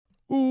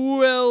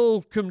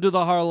Welcome to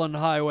the Harland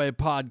Highway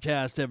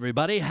Podcast,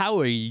 everybody. How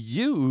are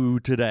you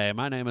today?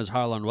 My name is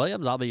Harland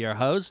Williams. I'll be your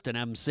host and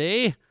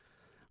MC.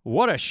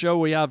 What a show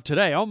we have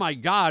today. Oh, my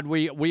God.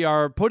 We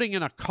are putting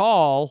in a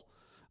call.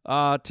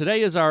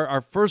 Today is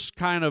our first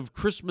kind of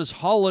Christmas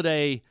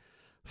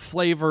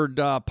holiday-flavored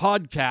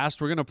podcast.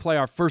 We're going to play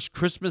our first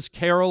Christmas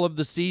carol of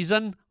the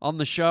season on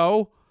the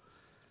show.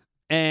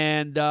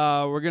 And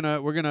we're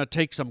gonna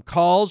take some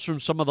calls from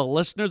some of the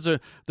listeners.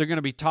 They're going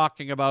to be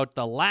talking about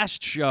the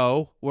last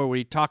show where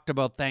we talked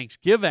about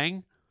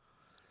Thanksgiving.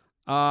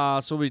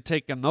 So we'll be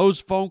taking those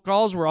phone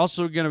calls. We're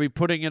also going to be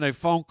putting in a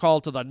phone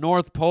call to the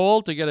North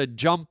Pole to get a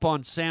jump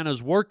on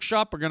Santa's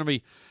workshop. We're going to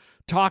be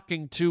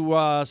talking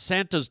to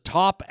Santa's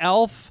top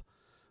elf,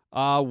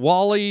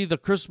 WALLY the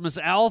CHRISTMAS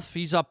ELF.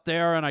 He's up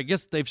there, and I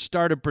guess they've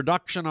started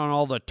production on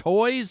all the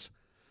toys.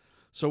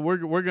 So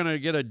we're going to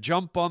get a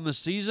jump on the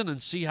season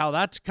and see how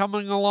that's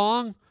coming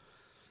along.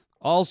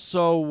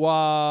 Also,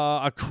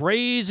 a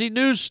crazy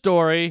news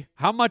story.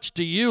 How much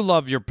do you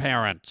love your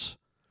parents?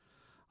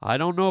 I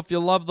don't know if you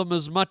love them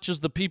as much as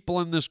the people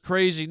in this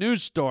crazy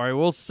news story.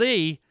 We'll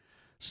see.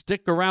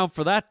 Stick around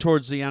for that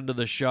towards the end of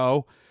the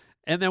show.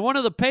 And then one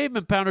of the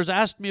pavement pounders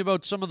asked me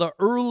about some of the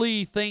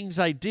early things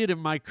I did in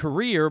my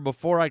career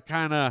before I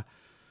kind of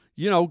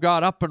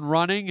got up and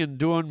running and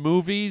doing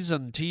movies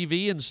and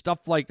TV and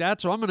stuff like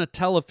that. So I'm going to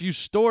tell a few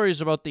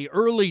stories about the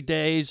early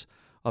days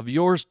of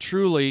yours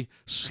truly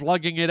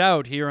slugging it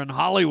out here in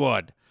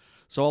Hollywood.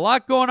 So a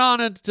lot going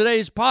on in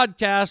today's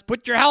podcast.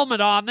 Put your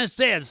helmet on. This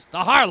is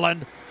the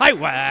Harland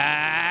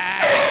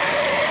Highway.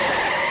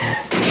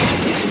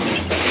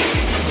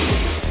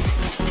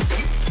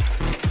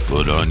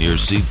 Put on your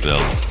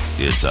seatbelt.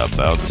 It's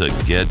about to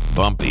get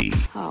bumpy.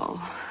 Oh,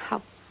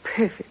 how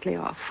perfectly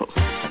awful.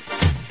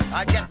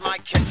 I get my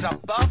kids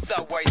above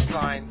the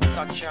waistline,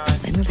 sunshine.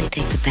 When will they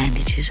take the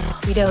bandages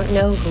off? We don't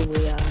know who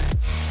we are.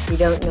 We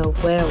don't know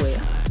where we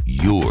are.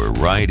 You're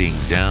riding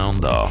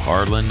down the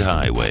Harland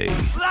Highway.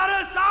 Let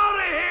us out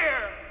of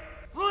here!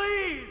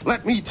 Please!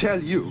 Let me tell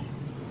you,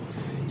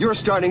 you're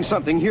starting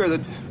something here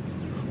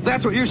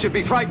that's what you should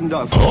be frightened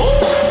of.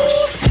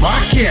 Oh,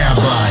 fuck yeah,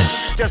 bud.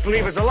 Just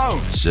leave us alone.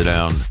 Sit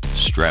down,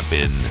 strap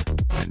in,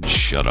 and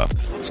shut up.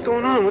 What's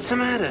going on? What's the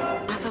matter?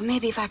 I thought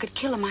maybe if I could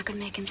kill him, I could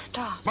make him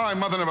stop. My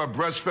mother never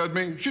breastfed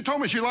me. She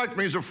told me she liked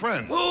me as a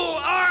friend. Who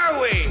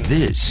are we?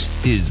 This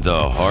is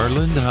the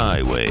Harland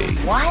Highway.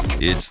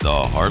 What? It's the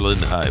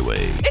Harland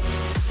Highway.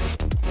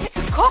 It's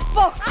a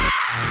cookbook.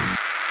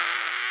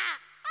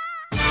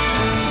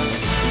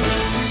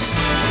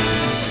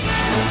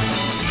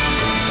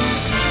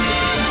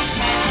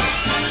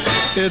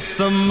 It's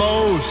the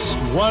most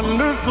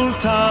wonderful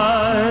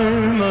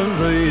time of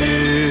the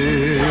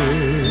year,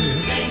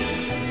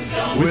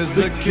 with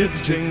the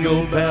kids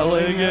jingle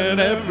belling and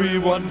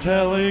everyone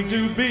telling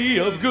to be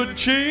of good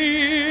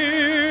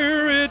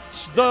cheer.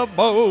 It's the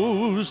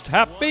most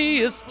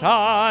happiest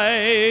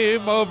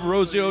time of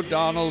Rosie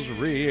O'Donnell's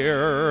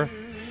rear.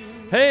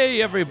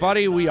 Hey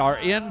everybody, we are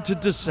into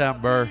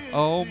December.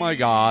 Oh my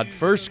God,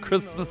 first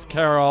Christmas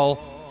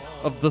carol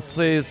of the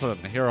season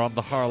here on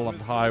the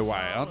Harland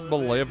Highway.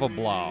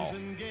 Unbelievable.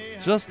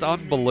 Just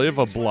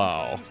unbelievable.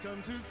 I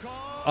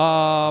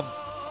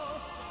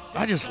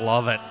just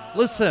love it.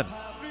 Listen.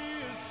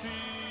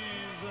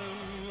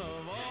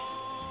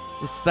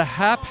 It's the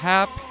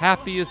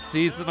happiest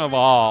season of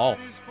all.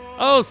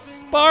 Oh,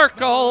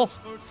 sparkle.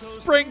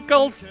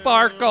 Sprinkle,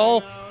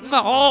 sparkle.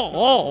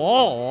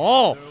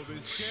 No.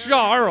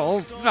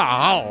 Charles,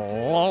 no.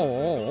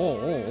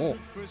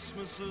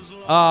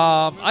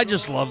 I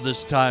just love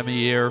this time of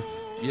year.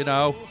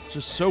 It's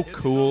just so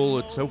cool.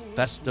 It's so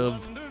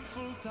festive.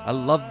 I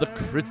love the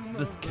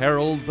Christmas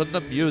carols and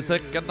the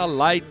music and the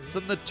lights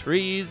and the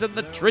trees and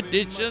the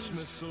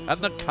traditions and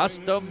the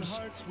customs.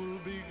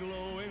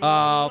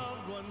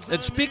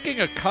 And speaking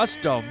of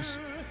customs,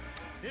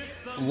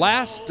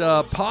 last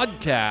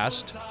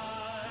podcast,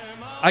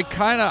 I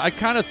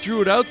kind of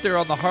threw it out there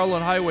on the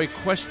Harland Highway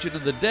question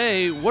of the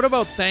day. What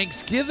about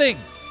Thanksgiving?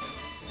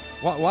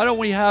 Why don't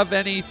we have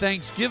any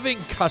Thanksgiving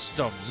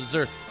customs?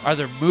 Are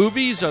there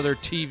movies? Are there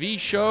TV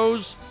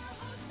shows?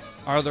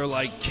 Are there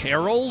like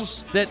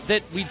carols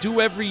that we do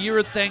every year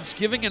at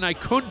Thanksgiving? And I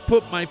couldn't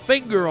put my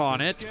finger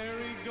on it.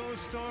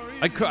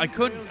 I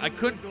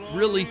couldn't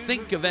really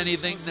think of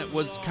anything that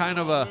was kind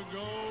of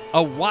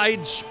a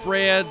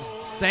widespread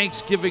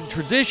Thanksgiving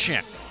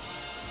tradition.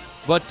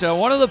 But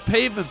one of the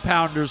pavement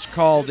pounders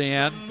called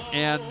in,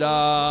 and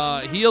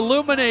he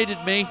illuminated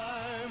me.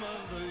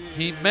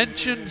 He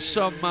mentioned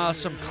some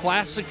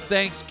classic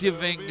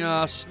Thanksgiving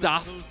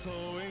stuff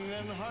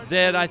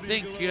that I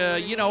think,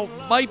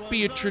 might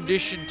be a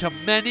tradition to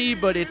many,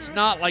 but it's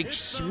not like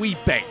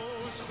sweeping.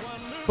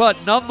 But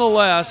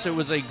nonetheless, it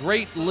was a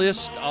great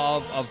list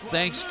of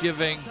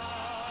Thanksgiving,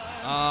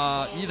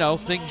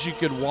 things you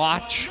could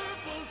watch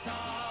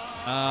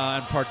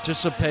and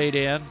participate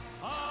in.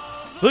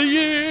 The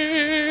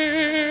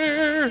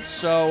year.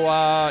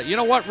 So, you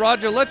know what,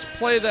 Roger? Let's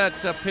play that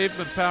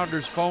Pavement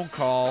Pounder's phone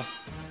call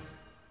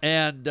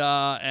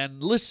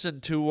and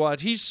listen to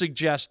what he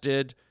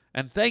suggested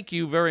And thank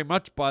you very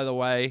much, by the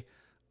way,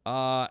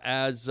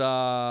 as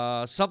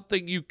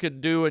something you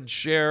can do and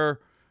share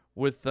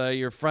with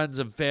your friends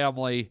and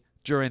family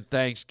during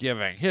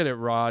Thanksgiving. Hit it,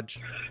 Raj.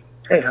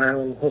 Hey,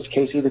 Harland. It's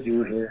Casey the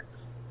Jew here.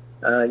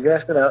 You're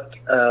asking about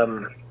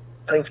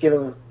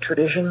Thanksgiving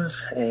traditions,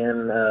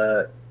 and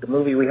the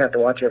movie we have to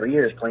watch every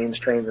year is Planes,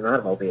 Trains, and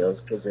Automobiles,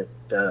 because it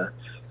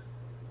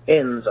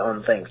ends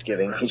on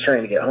Thanksgiving. He's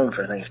trying to get home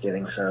for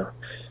Thanksgiving, so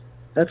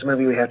that's a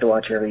movie we have to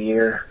watch every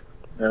year.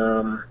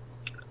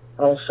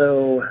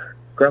 Also,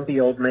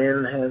 Grumpy Old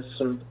Man has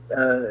some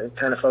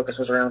kind of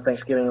focuses around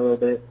Thanksgiving a little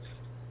bit.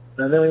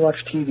 And then we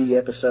watch TV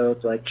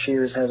episodes, like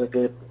Cheers has a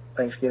good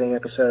Thanksgiving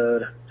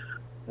episode.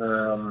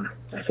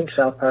 I think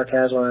South Park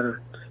has one.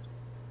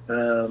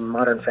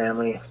 Modern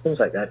Family, things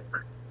like that.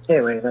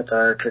 Anyway, that's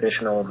our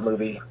traditional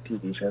movie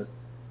TV show.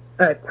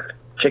 All right,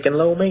 chicken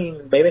lo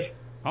mein, baby.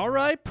 All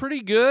right,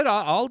 pretty good.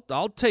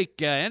 I'll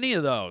take any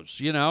of those.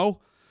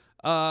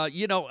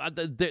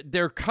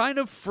 They're kind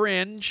of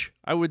fringe.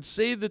 I would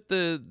say that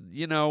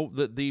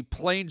the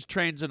Planes,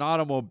 Trains, and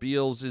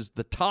Automobiles is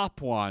the top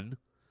one.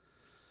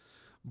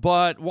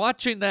 But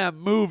watching that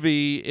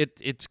movie,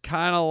 it's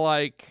kind of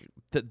like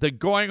the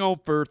going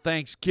home for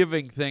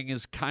Thanksgiving thing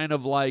is kind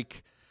of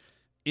like,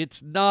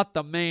 it's not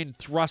the main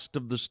thrust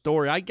of the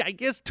story. I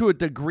guess to a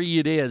degree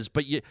it is,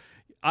 but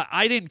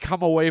I didn't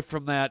come away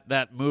from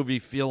that movie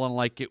feeling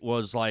like it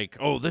was like,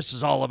 oh, this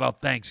is all about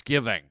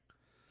Thanksgiving.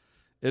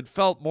 It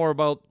felt more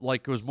about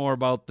like it was more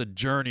about the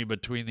journey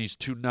between these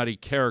two nutty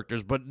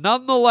characters. But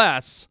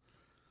nonetheless,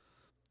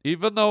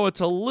 even though it's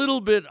a little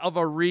bit of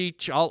a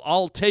reach,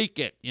 I'll take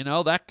it.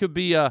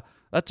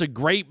 That's a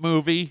great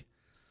movie.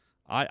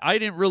 I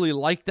didn't really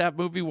like that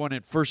movie when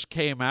it first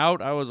came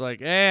out. I was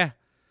like, eh.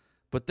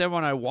 But then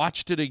when I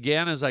watched it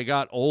again as I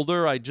got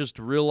older, I just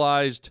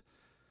realized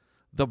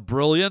the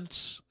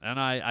brilliance. And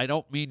I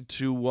don't mean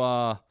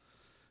to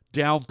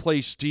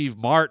downplay Steve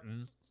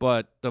Martin,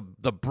 but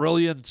the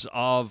brilliance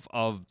of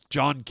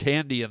John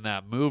Candy in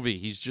that movie.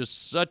 He's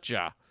just such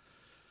a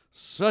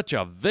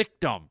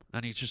victim,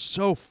 and he's just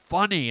so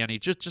funny, and he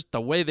just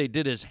the way they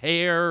did his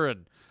hair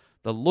and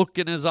the look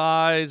in his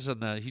eyes,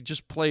 and he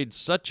just played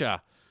such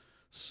a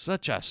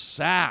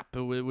sap. It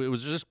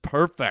was just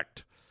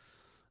perfect.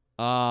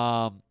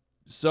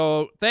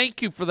 So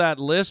thank you for that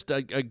list,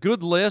 a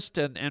good list,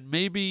 and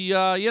maybe,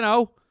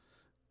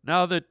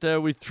 now that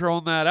we've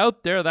thrown that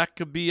out there, that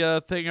could be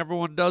a thing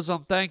everyone does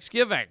on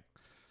Thanksgiving.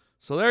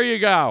 So there you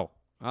go.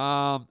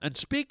 And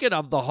speaking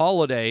of the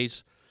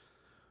holidays,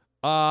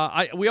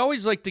 we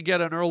always like to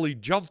get an early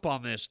jump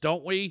on this,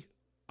 don't we,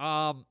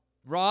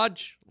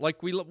 Raj?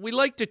 Like we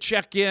like to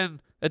check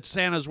in at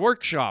Santa's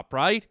workshop,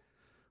 right?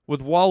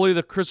 With Wally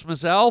the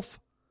Christmas Elf.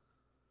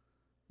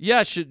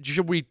 Yeah,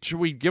 should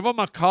we give him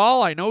a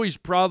call? I know he's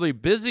probably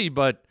busy,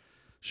 but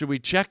should we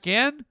check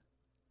in?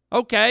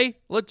 Okay,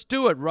 let's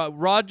do it.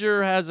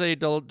 Roger has a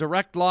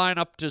direct line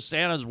up to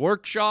Santa's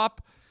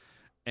workshop,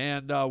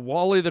 and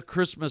Wally the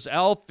Christmas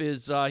Elf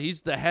he's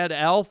the head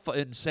elf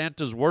in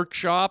Santa's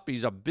workshop.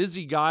 He's a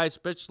busy guy,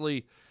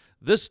 especially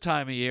this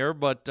time of year,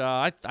 but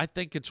I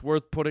think it's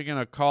worth putting in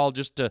a call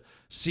just to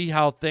see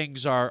how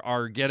things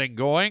are getting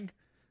going.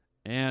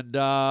 And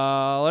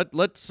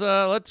let's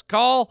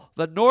call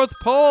the North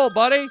Pole,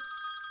 buddy.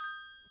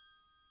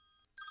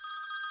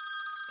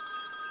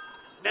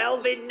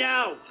 Melvin,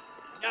 no.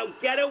 No,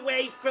 get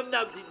away from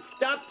them.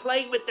 Stop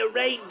playing with the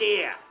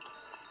reindeer.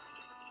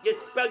 You're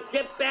supposed to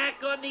get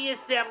back on the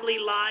assembly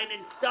line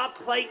and stop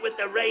playing with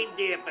the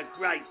reindeer, for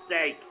Christ's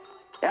sake.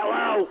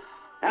 Hello?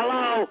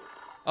 Hello?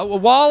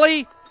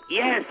 Wally?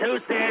 Yes,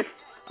 who's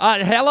this?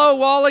 Hello,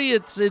 Wally.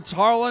 It's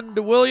Harland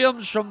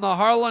Williams from the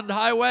Harland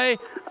Highway.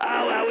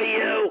 Oh, how are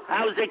you?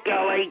 How's it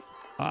going?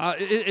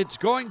 It's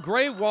going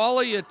great,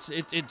 Wally.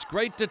 It's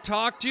great to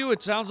talk to you.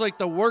 It sounds like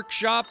the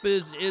workshop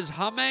is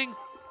humming.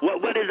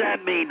 What does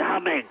that mean,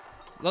 humming?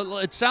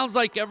 It sounds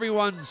like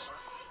everyone's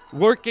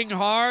working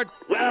hard.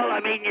 Well, I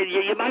mean,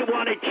 you might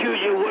want to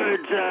choose your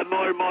words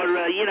more.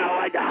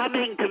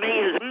 Humming to me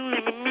is.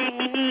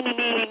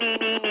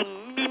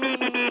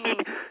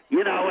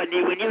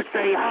 When you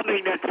say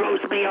humming, that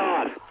throws me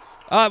off.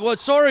 Well,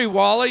 sorry,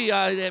 Wally.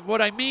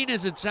 What I mean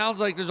is it sounds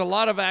like there's a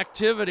lot of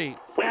activity.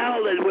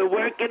 Well, we're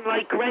working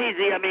like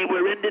crazy. I mean,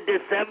 we're into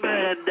December,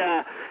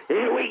 and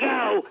here we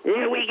go.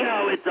 Here we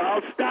go. It's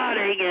all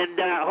starting, and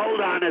hold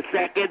on a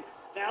second.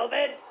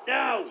 Melvin,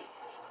 no.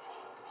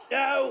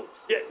 No,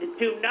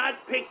 do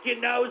not pick your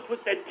nose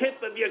with the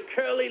tip of your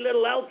curly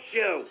little elf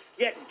shoe.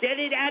 Get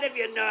it out of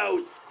your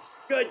nose.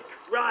 Good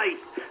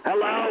Christ.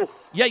 Hello?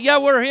 Yeah,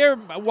 we're here,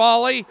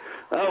 Wally.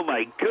 Oh,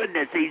 my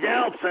goodness, these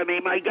elves. I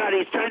mean, my God,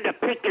 he's trying to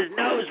pick his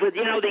nose with,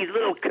 these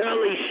little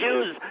curly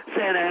shoes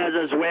Santa has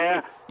us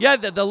wear. Yeah,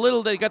 they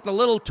got the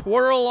little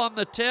twirl on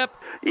the tip.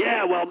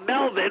 Yeah, well,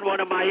 Melvin, one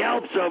of my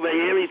elves over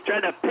here, he's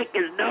trying to pick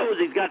his nose.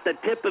 He's got the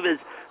tip of his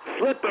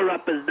slipper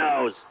up his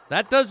nose.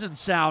 That doesn't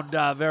sound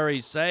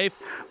very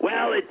safe.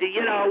 Well,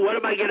 what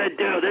am I going to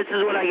do? This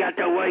is what I got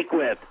to work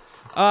with.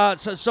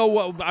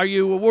 So are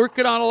you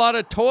working on a lot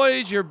of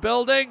toys you're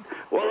building?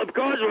 Well, of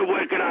course we're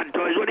working on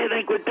toys. What do you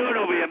think we're doing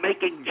over here?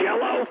 Making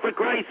Jell-O, for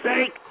Christ's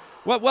sake?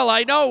 Well,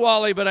 I know,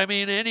 Wally, but I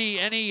mean,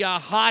 any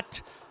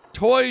hot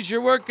toys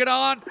you're working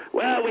on?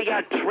 Well, we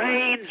got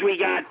trains. We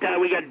got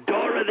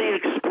Dora the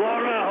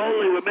Explorer.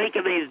 Holy, we're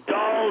making these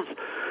dolls.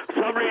 For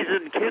some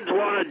reason, kids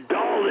want a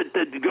doll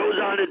that goes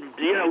on and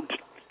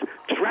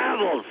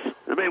travels.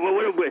 I mean,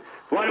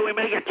 why do we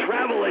make a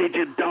travel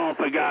agent doll,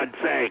 for God's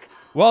sake?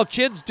 Well,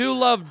 kids do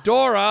love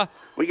Dora.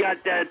 We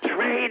got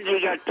trains.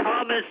 We got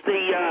Thomas,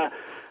 the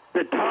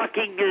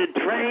talking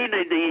train,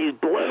 and he's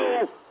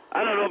blue.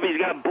 I don't know if he's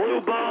got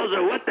blue balls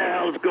or what the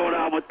hell's going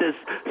on with this.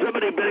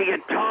 Somebody better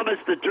get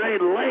Thomas the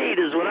train laid,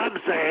 is what I'm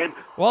saying.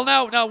 Well,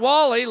 now,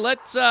 Wally,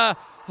 let's.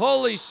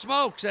 Holy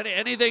smokes!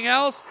 Anything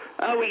else?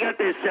 We got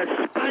this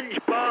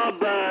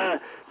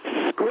SpongeBob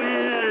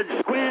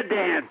square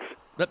dance.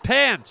 The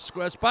pants,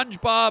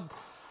 SpongeBob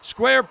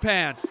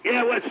SquarePants.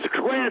 Yeah, well,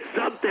 square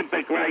something,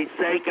 for Christ's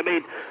sake. I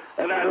mean,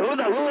 who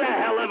the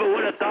hell ever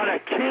would have thought a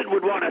kid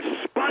would want a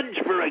sponge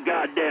for a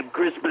goddamn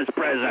Christmas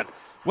present?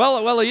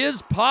 Well, he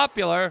is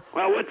popular.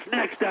 Well, what's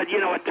next? A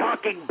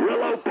talking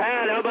Brillo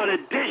pad? How about a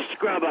dish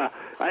scrubber?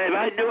 If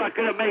I knew I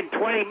could have made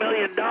 $20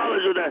 million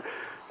with a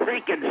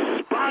freaking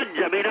sponge.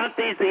 I mean, aren't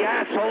these the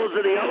assholes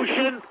of the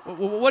ocean?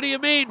 What do you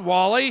mean,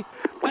 Wally?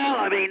 Well,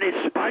 I mean, the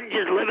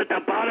sponges live at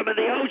the bottom of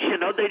the ocean.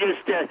 Don't they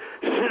just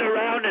sit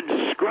around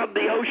and scrub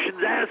the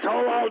ocean's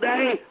asshole all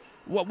day?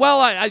 Well,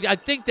 I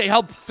think they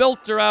help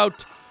filter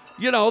out,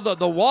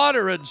 the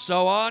water and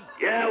so on.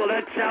 Yeah, well,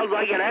 that sounds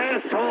like an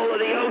asshole of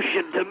the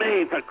ocean to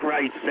me, for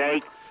Christ's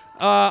sake.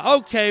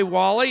 Okay,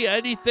 Wally,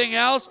 anything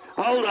else?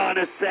 Hold on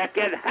a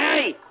second.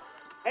 Hey,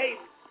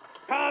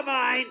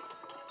 Carmine.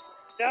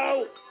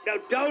 No,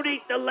 don't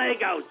eat the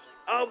Legos.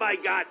 Oh, my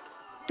God.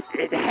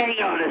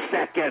 Hang on a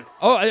second.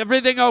 Oh,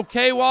 everything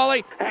okay,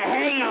 Wally?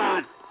 Hang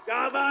on.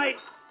 Carmine,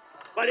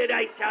 what did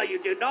I tell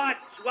you? Do not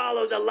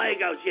swallow the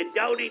Legos. You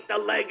don't eat the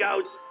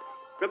Legos.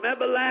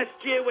 Remember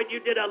last year when you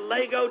did a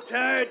Lego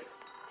turd?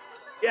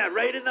 Yeah,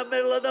 right in the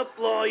middle of the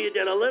floor, you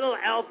did a little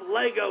elf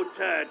Lego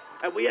turd.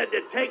 And we had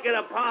to take it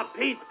apart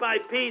piece by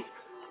piece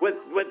with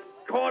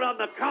corn on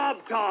the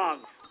cob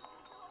tongs.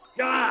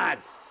 God.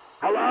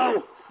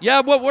 Hello?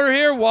 Yeah, but we're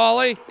here,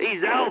 Wally.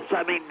 These elves,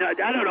 I mean, I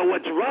don't know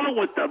what's wrong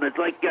with them. It's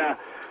like, I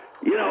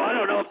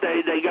don't know if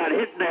they got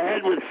hit in the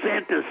head with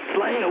Santa's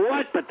sleigh or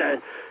what, but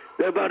they're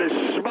about as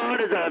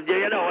smart as a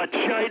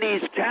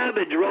Chinese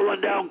cabbage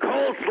rolling down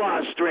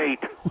Coleslaw Street.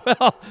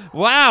 Well,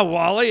 wow,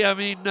 Wally. I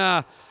mean,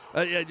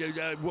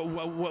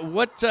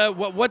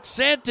 what's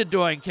Santa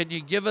doing? Can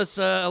you give us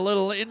a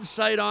little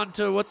insight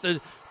onto what the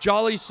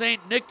Jolly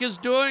Saint Nick is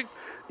doing?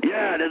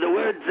 Yeah, do the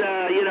words,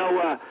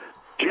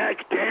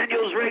 Jack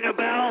Daniels ring a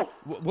bell?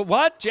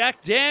 What?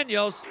 Jack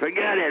Daniels?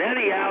 Forget it.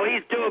 Anyhow,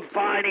 he's doing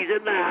fine. He's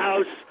in the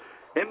house.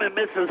 Him and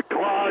Mrs.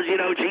 Claus,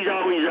 she's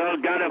always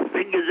got her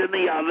fingers in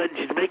the oven.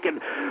 She's making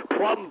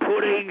plum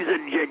puddings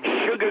and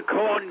sugar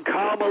corn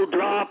caramel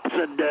drops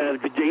and,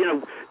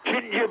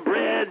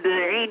 gingerbread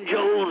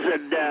angels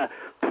and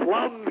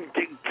plum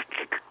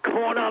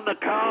corn on the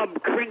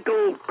cob,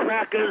 crinkle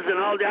crackers and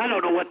all that. I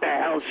don't know what the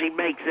hell she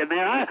makes in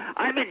there.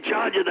 I'm in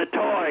charge of the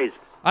toys.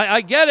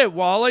 I get it,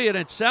 Wally, and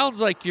it sounds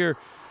like you're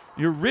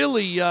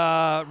really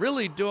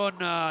doing,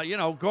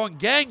 going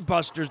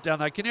gangbusters down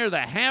there. I can hear the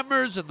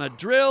hammers and the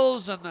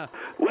drills and the...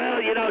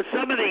 Well,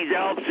 some of these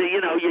elves,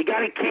 you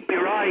got to keep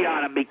your eye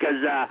on them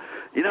because,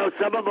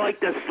 some of them like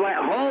to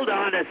slap. Hold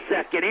on a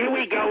second. Here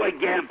we go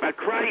again, for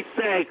Christ's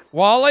sake.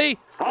 Wally?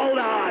 Hold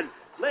on.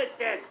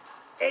 Listen,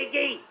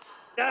 Iggy,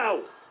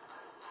 no.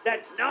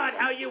 That's not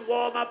how you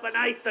warm up an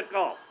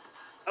icicle.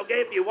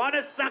 Okay, if you want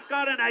to suck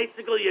on an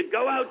icicle, you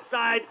go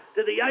outside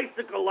to the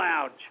icicle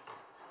lounge.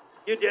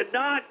 You do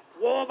not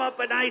warm up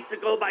an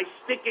icicle by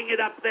sticking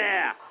it up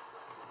there.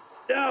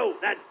 No,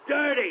 that's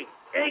dirty.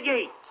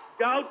 Iggy,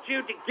 don't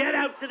you get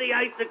out to the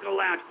icicle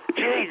lounge.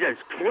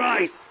 Jesus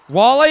Christ.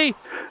 Wally?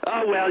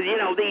 Oh, well,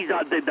 these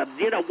are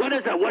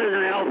what is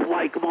an elf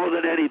like more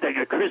than anything?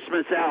 A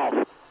Christmas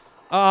elf?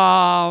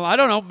 I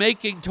don't know,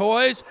 making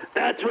toys?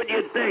 That's what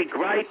you think,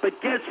 right?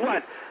 But guess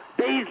what?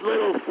 These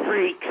little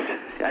freaks,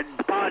 and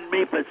pardon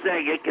me for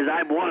saying it because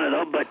I'm one of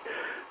them, but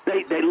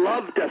they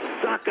love to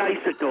suck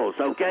icicles,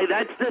 okay?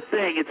 That's the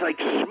thing. It's like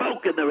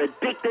smoking. They're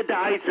addicted to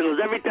icicles.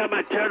 Every time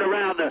I turn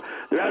around,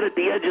 they're out at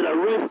the edge of the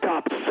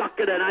rooftop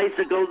sucking an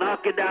icicle,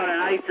 knocking down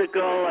an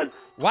icicle. And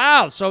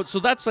wow, so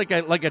that's like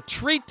a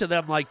treat to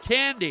them, like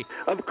candy.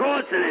 Of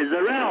course it is.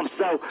 They're elves,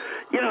 so,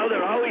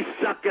 they're always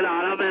sucking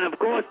on them, and of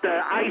course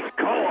they're ice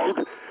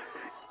cold.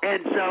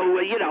 And so,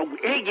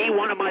 Iggy,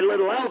 one of my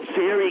little elves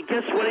here,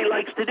 guess what he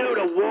likes to do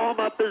to warm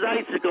up his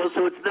icicle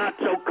so it's not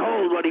so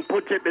cold when he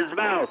puts it in his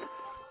mouth?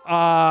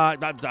 Yeah,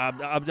 that's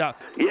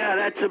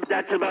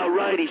about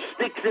right. He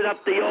sticks it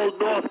up the old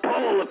North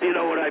Pole, if you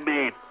know what I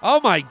mean. Oh,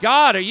 my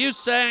God, are you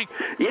saying?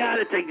 Yeah,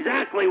 that's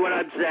exactly what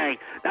I'm saying.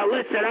 Now,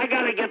 listen, I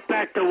got to get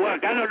back to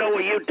work. I don't know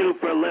what you do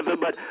for a living,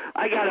 but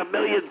I got a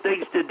million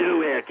things to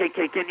do here. Can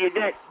you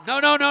get...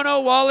 No,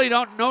 Wally,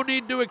 no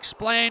need to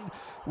explain.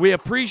 We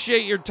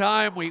appreciate your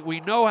time. We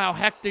know how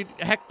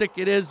hectic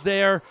it is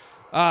there.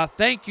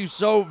 Thank you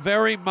so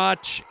very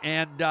much,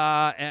 and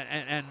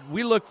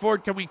we look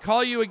forward. Can we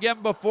call you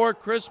again before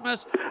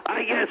Christmas?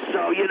 I guess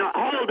so.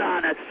 Hold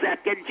on a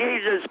second.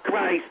 Jesus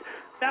Christ.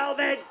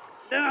 Melvin,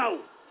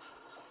 no.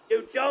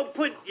 You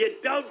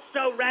don't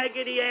sew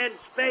Raggedy Ann's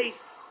face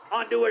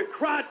onto her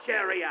crotch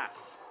area.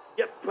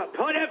 You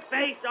put her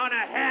face on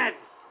her head.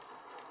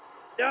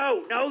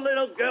 No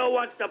little girl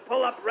wants to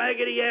pull up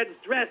Raggedy Ann's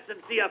dress and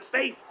see her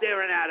face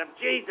staring at him.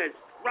 Jesus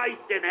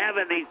Christ in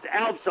heaven, these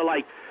elves are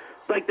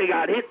it's like they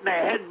got hit in the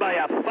head by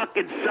a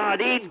fucking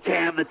sardine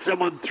can that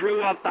someone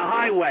threw off the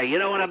highway. You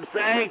know what I'm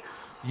saying?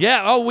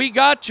 Yeah, we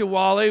got you,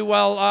 Wally.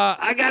 Well,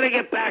 I got to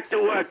get back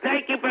to work.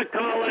 Thank you for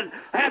calling.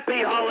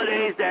 Happy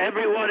holidays to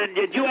everyone. And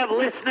did you have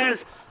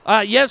listeners?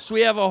 Yes,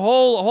 we have a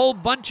whole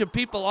bunch of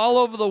people all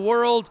over the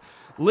world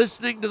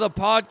listening to the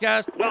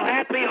podcast. Well,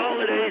 happy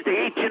holidays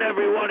to each and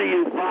every one of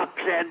you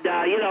fucks. And,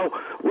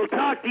 we'll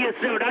talk to you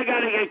soon. I got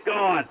to get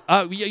going.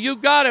 You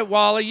got it,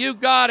 Wally. You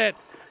got it.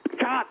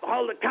 Cop,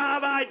 hold the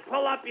carbine.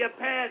 Pull up your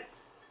pants.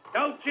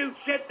 Don't you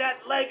shit that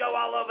Lego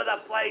all over the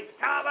place.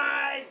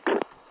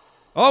 Carbine.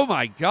 Oh,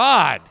 my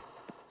God.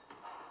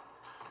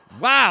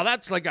 Wow,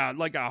 that's like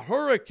a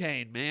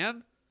hurricane,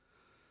 man.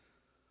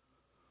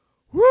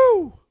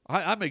 Woo!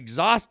 I'm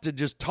exhausted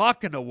just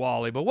talking to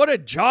Wally, but what a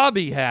job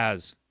he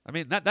has. I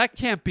mean, that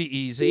can't be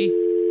easy.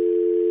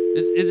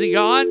 Is he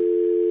gone?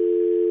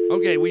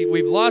 Okay,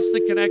 we've lost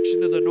the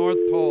connection to the North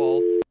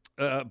Pole,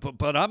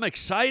 but I'm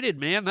excited,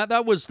 man.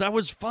 That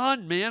was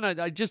fun, man.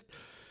 I just...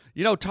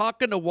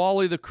 talking to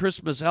Wally the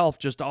Christmas Elf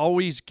just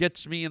always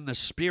gets me in the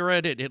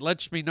spirit. It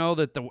lets me know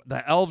that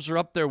the elves are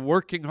up there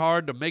working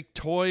hard to make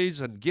toys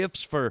and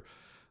gifts for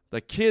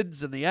the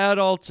kids and the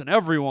adults and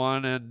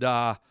everyone. And,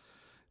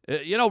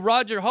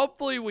 Roger,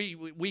 hopefully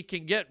we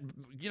can get,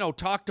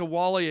 talk to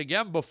Wally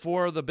again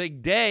before the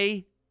big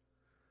day.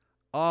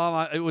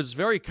 It was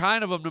very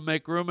kind of him to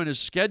make room in his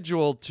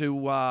schedule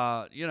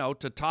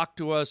to talk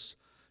to us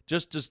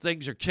just as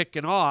things are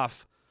kicking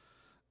off.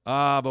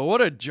 But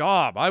what a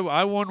job.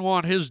 I wouldn't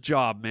want his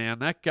job, man.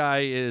 That guy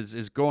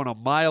is going a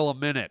mile a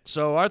minute.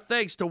 So our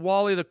thanks to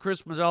Wally the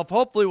Christmas Elf.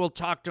 Hopefully we'll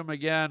talk to him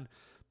again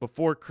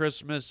before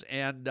Christmas.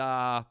 And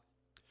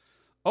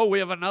we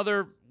have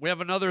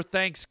another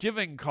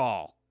Thanksgiving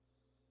call.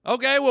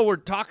 Okay, well, we're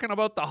talking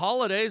about the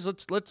holidays.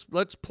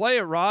 Let's play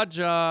it, Raj.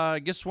 I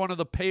guess one of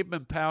the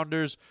pavement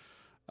pounders.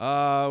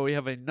 We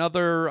have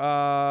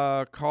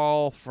another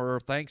call for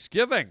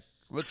Thanksgiving.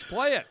 Let's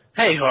play it.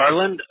 Hey,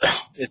 Harland.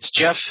 It's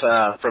Jeff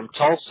from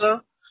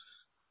Tulsa.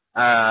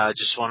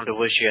 Just wanted to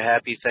wish you a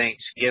happy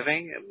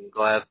Thanksgiving. I'm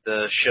glad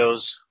the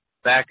show's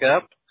back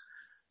up.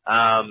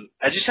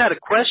 I just had a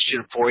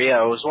question for you.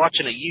 I was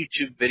watching a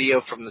YouTube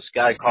video from this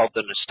guy called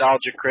the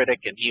Nostalgia Critic,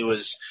 and he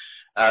was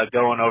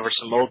going over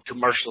some old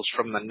commercials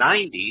from the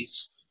 90s.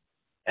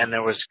 And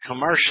there was a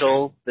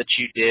commercial that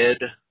you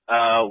did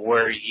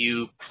where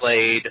you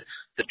played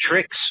the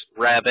Trix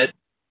Rabbit,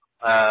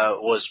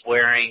 was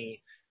wearing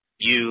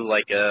you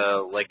like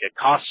a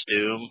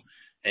costume,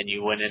 and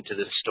you went into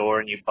the store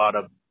and you bought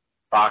a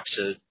box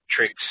of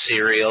Trix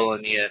cereal,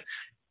 and you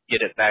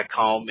get it back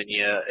home, and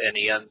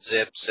he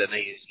unzips and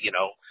he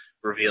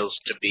reveals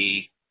to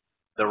be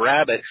the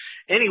rabbit.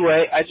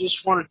 Anyway, I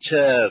just wanted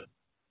to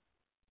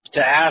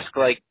ask,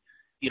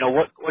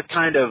 what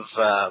kind of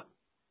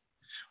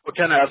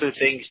other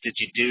things did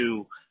you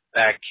do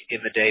back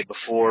in the day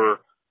before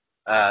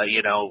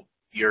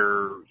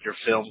your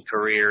film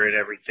career and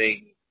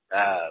everything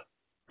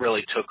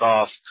really took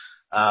off?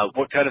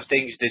 What kind of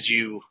things did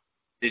you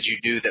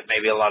do that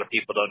maybe a lot of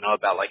people don't know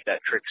about, like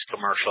that Trix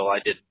commercial? I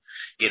didn't,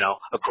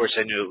 of course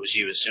I knew it was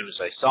you as soon as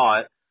I saw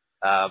it.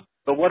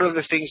 But what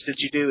other things did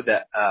you do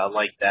that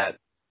like that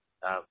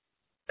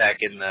back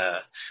in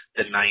the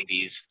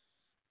 90s?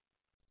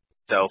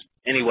 So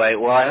anyway,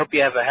 well, I hope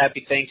you have a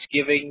happy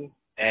Thanksgiving,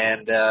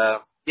 and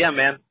yeah,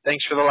 man,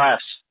 thanks for the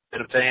laughs.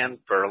 Been a fan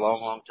for a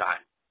long, long time.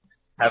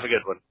 Have a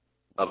good one.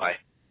 Bye-bye.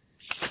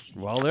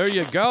 Well, there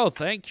you go.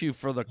 Thank you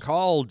for the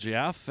call,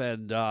 Jeff.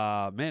 And,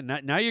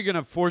 man, now you're going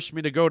to force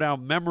me to go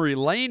down memory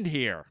lane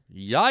here.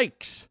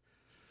 Yikes.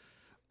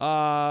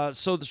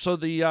 So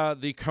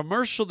the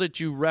commercial that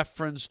you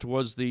referenced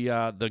was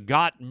the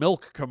Got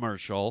Milk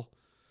commercial.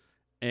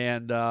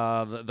 And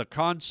the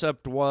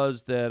concept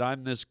was that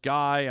I'm this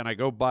guy, and I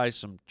go buy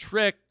some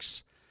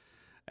Trix,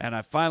 and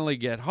I finally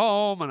get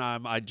home, and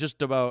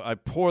I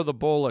pour the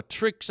bowl of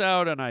Trix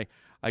out, and I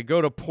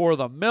go to pour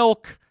the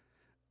milk.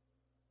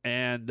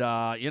 And,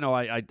 I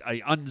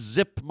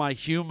unzip my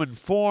human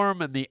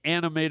form, and the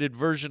animated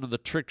version of the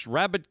Trix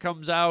Rabbit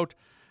comes out,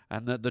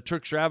 and the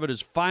Trix Rabbit is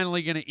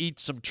finally going to eat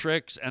some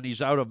Trix, and he's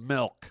out of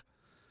milk.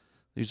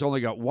 He's only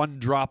got one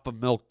drop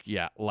of milk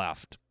yet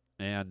left.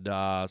 And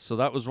so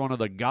that was one of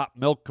the Got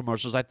Milk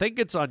commercials. I think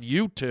it's on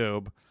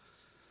YouTube.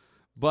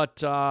 But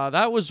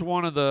that was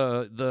one of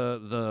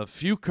the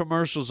few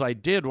commercials I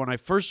did when I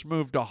first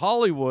moved to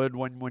Hollywood,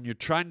 when you're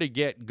trying to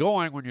get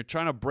going, when you're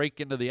trying to break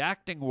into the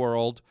acting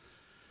world.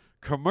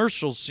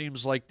 commercials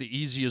seems like the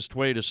easiest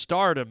way to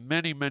start, and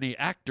many, many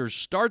actors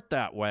start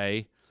that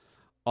way.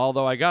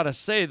 Although I got to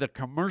say, the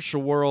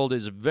commercial world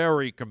is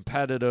very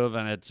competitive,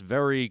 and it's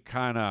very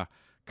kind of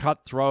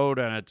cutthroat,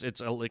 and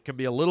it can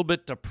be a little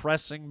bit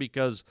depressing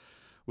because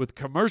with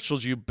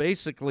commercials, you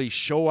basically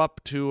show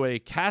up to a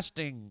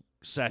casting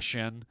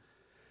session,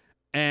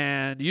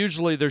 and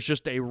usually there's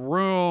just a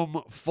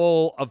room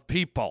full of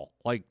people,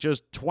 like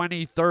just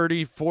 20,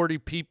 30, 40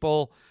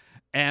 people,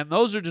 and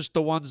those are just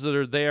the ones that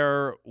are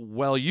there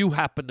while you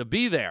happen to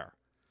be there.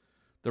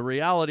 The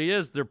reality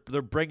is they're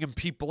bringing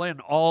people in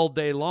all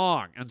day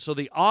long, and so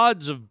the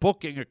odds of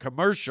booking a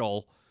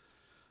commercial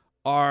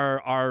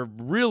are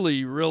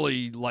really,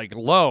 really like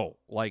low.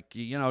 Like,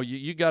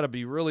 you got to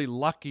be really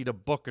lucky to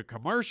book a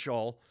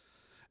commercial.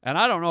 And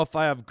I don't know if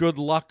I have good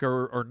luck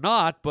or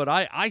not, but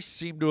I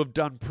seem to have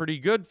done pretty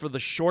good for the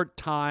short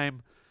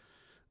time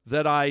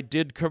that I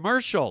did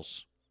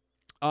commercials.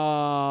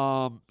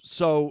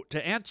 So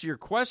to answer your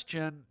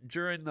question,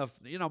 during the,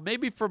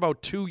 maybe for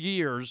about 2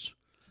 years,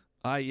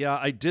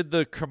 I did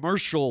the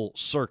commercial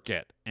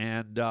circuit,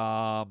 and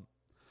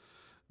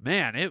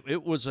man, it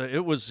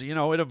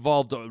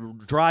involved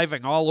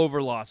driving all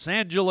over Los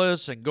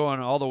Angeles and going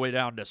all the way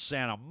down to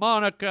Santa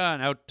Monica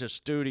and out to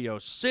Studio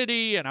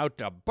City and out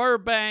to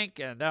Burbank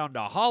and down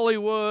to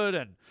Hollywood,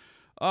 and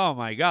oh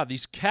my God,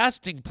 these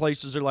casting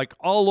places are like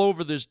all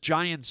over this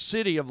giant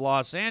city of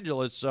Los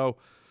Angeles. So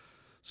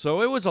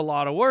it was a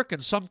lot of work,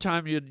 and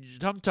sometimes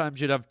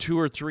you'd have 2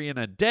 or 3 in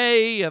a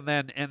day, and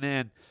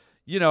then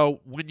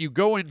when you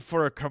go in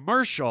for a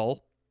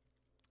commercial,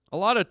 a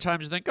lot of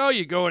times you think, oh,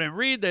 you go in and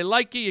read, they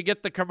like you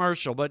get the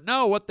commercial. But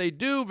no, what they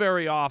do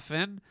very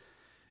often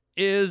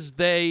is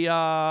they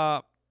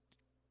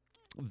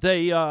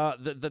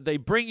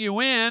bring you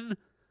in,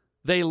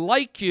 they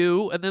like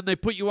you, and then they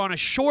put you on a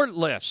short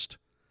list.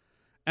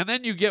 And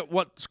then you get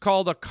what's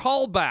called a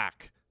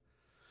callback.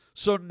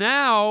 So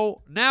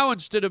now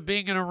instead of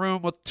being in a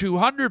room with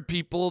 200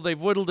 people, they've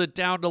whittled it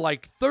down to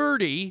like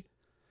 30.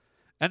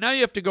 And now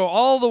you have to go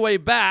all the way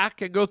back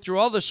and go through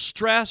all the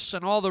stress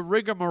and all the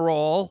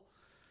rigmarole.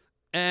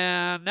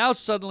 And now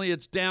suddenly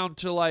it's down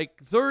to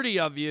like 30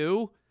 of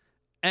you.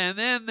 And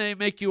then they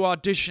make you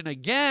audition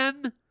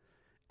again.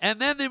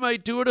 And then they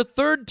might do it a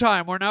third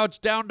time where now it's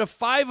down to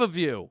 5 of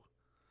you.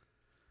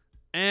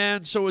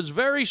 And so it's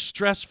very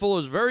stressful.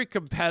 It's very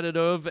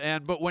competitive.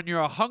 But when you're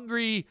a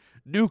hungry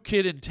new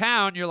kid in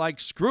town, you're like,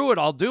 screw it,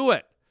 I'll do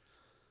it.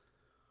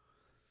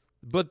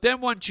 But then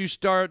once you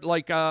start,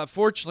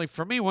 fortunately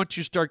for me, once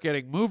you start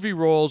getting movie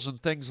roles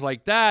and things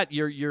like that,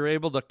 you're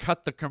able to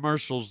cut the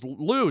commercials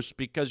loose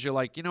because you're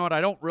like, you know what, I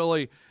don't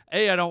want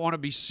to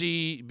be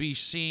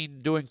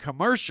seen doing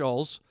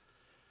commercials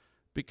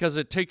because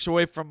it takes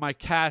away from my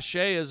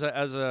cachet as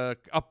a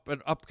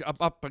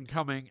up and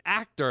coming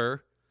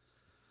actor.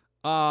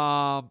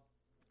 But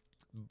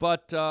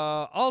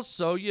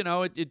also,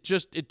 it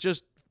just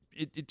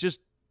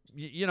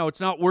it's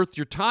not worth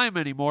your time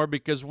anymore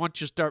because once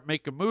you start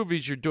making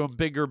movies, you're doing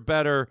bigger,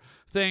 better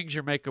things.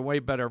 You're making way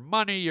better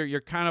money.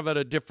 You're kind of at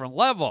a different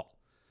level.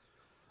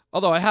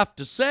 Although I have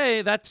to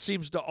say that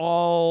seems to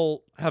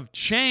all have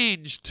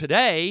changed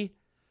today.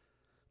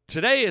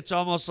 Today, it's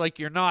almost like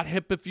you're not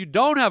hip if you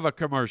don't have a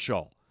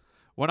commercial.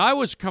 When I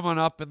was coming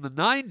up in the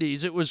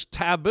 90s, it was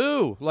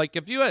taboo. Like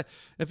if you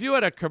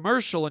had a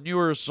commercial and you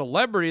were a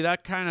celebrity,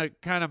 that kind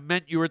of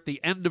meant you were at the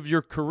end of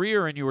your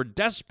career and you were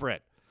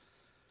desperate.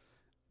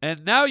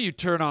 And now you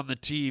turn on the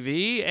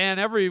TV, and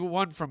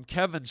everyone from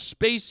Kevin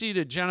Spacey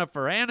to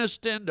Jennifer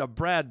Aniston to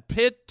Brad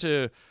Pitt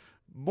to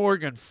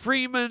Morgan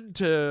Freeman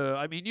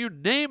to, you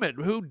name it,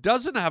 who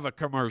doesn't have a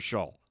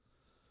commercial?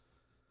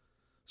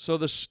 So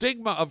the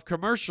stigma of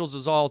commercials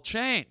has all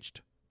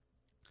changed.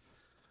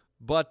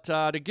 But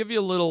to give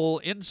you a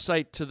little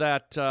insight to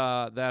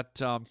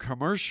that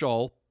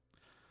commercial,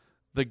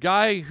 the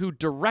guy who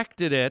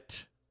directed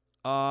it,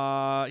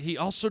 he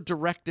also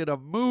directed a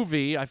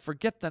movie. I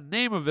forget the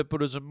name of it,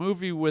 but it was a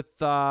movie with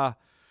Ben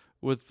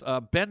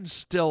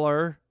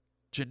Stiller,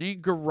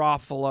 Janine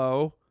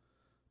Garofalo,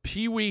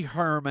 Pee Wee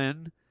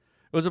Herman.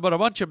 It was about a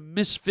bunch of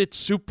misfit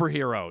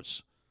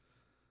superheroes.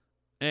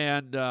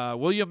 And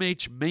William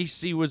H.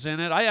 Macy was in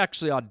it. I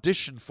actually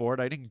auditioned for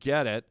it. I didn't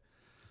get it.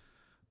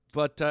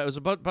 But it was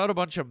about a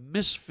bunch of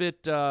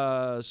misfit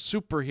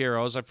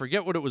superheroes. I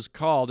forget what it was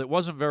called. It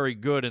wasn't very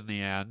good in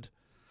the end.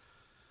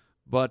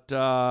 But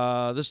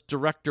this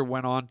director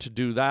went on to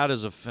do that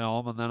as a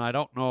film, and then I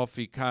don't know if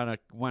he kind of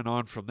went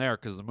on from there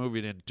because the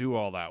movie didn't do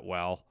all that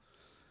well.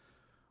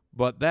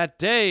 But that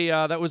day,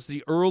 that was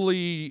the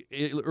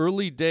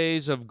early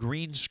days of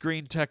green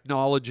screen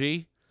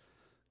technology.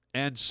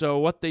 And so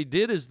what they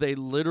did is they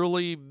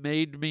literally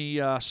made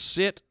me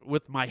sit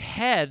with my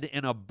head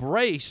in a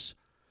brace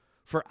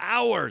for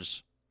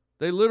hours.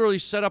 They literally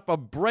set up a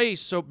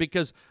brace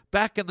because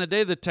back in the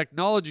day, the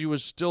technology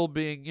was still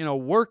being,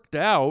 worked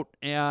out.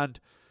 And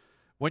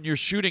when you're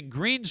shooting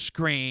green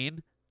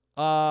screen,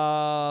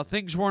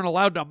 things weren't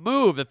allowed to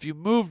move. If you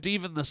moved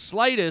even the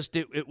slightest,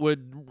 it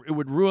would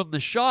ruin the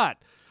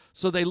shot.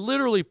 So they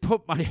literally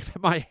put my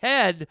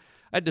head,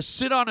 I had to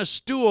sit on a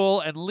stool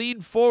and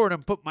lean forward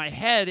and put my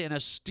head in a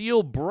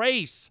steel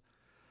brace.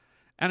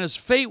 And as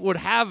fate would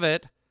have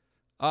it,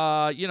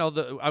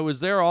 I was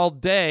there all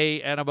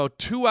day, and about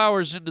 2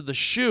 hours into the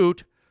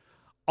shoot,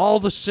 all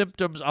the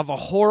symptoms of a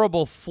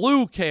horrible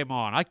flu came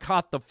on. I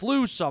caught the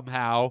flu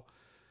somehow,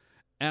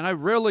 and I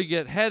rarely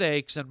get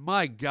headaches, and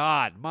my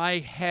God, my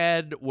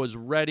head was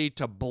ready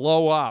to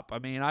blow up. I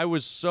mean, I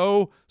was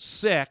so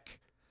sick,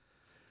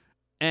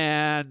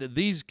 and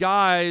these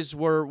guys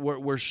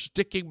were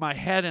sticking my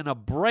head in a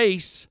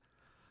brace.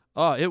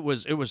 Oh, it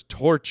was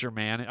torture,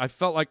 man. I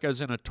felt like I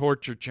was in a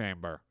torture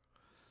chamber.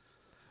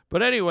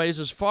 But anyways,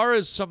 as far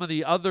as some of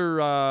the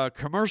other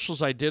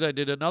commercials I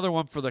did another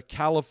one for the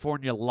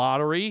California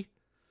Lottery,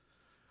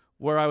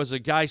 where I was a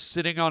guy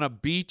sitting on a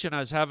beach and I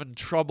was having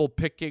trouble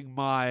picking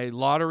my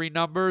lottery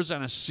numbers,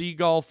 and a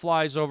seagull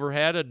flies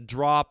overhead and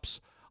drops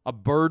a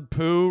bird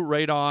poo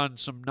right on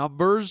some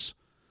numbers,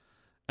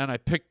 and I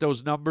pick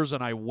those numbers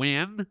and I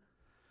win.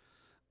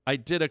 I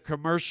did a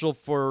commercial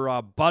for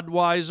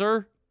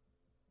Budweiser.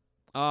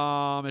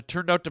 It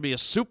turned out to be a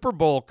Super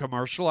Bowl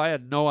commercial. I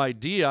had no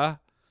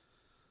idea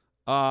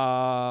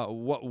that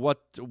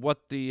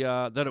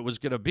it was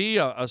going to be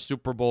a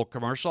Super Bowl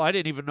commercial. I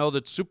didn't even know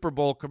that Super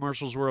Bowl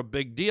commercials were a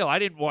big deal. I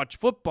didn't watch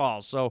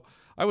football, so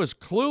I was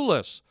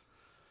clueless.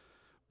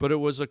 But it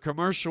was a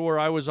commercial where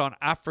I was on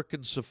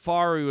African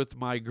safari with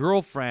my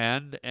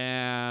girlfriend,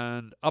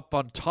 and up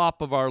on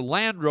top of our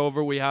Land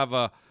Rover we have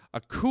a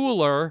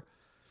cooler,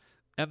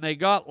 and they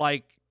got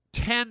like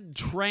 10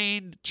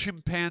 trained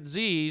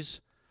chimpanzees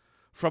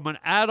from an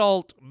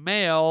adult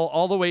male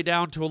all the way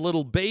down to a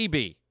little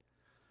baby.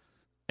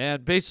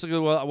 And basically,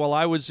 while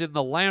I was in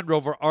the Land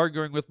Rover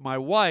arguing with my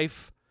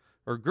wife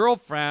or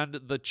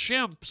girlfriend, the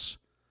chimps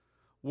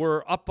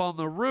were up on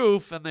the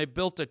roof, and they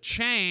built a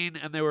chain,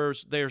 and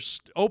they're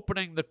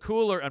opening the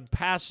cooler and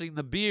passing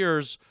the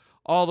beers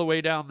all the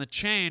way down the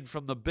chain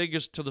from the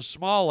biggest to the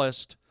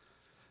smallest,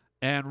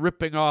 and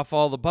ripping off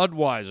all the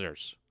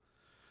Budweisers.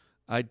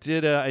 I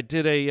did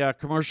a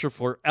commercial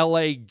for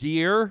LA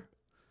Gear,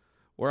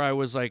 where I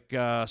was like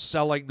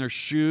selling their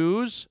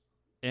shoes,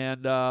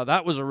 and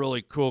that was a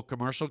really cool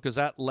commercial because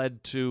that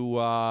led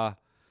to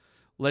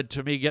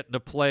me getting to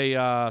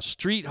play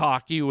street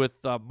hockey with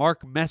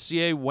Mark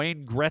Messier,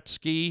 Wayne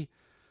Gretzky,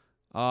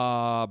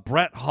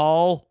 Brett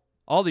Hull,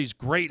 all these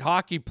great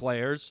hockey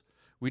players.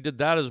 We did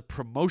that as a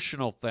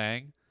promotional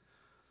thing.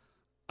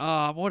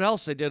 What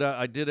else? I did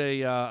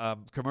a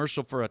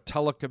commercial for a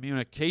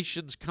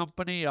telecommunications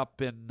company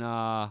up in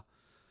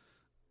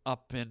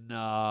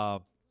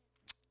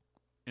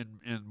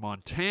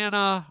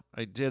Montana.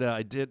 I did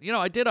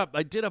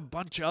a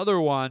bunch of other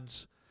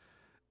ones,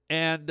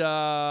 and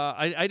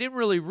I didn't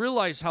really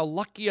realize how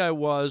lucky I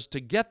was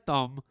to get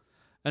them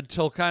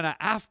until kind of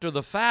after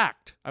the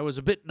fact. I was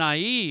a bit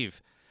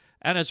naive,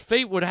 and as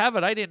fate would have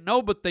it, I didn't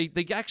know, but they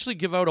actually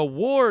give out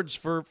awards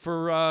for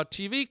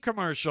TV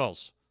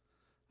commercials.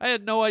 I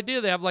had no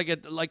idea. They have like an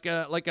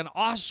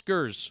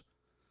Oscars,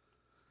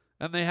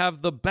 and they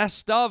have the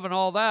best of and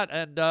all that,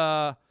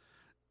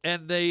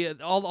 and they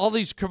all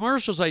these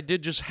commercials I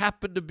did just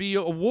happened to be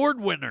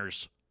award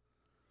winners.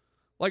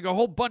 Like a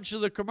whole bunch of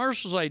the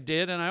commercials I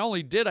did, and I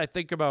only did, I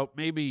think, about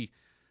maybe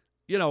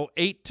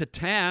 8 to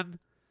 10,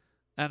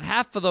 and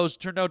half of those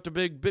turned out to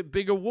be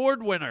big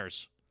award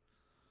winners.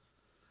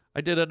 I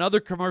did another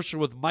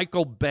commercial with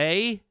Michael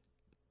Bay.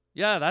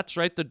 Yeah, that's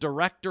right, the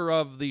director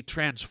of the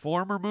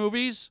Transformer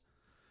movies.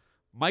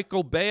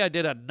 Michael Bay, I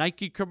did a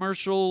Nike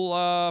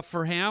commercial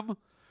for him.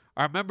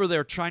 I remember they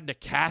were trying to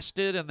cast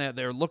it, and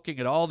they're looking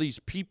at all these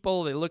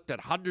people. They looked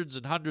at hundreds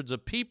and hundreds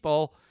of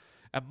people,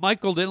 and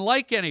Michael didn't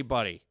like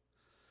anybody.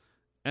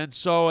 And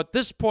so at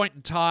this point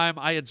in time,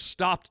 I had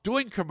stopped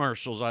doing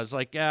commercials. I was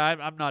like, yeah,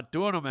 I'm not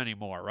doing them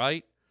anymore,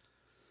 right?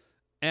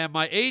 And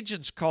my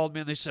agents called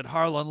me, and they said,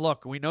 Harlan,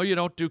 look, we know you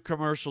don't do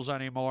commercials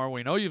anymore.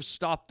 We know you've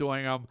stopped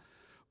doing them.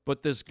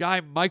 But this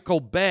guy, Michael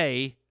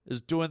Bay,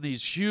 is doing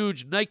these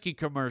huge Nike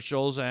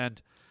commercials,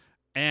 and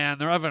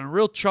they're having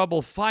real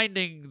trouble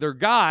finding their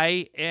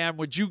guy, and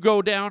would you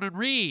go down and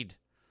read?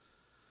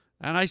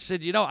 And I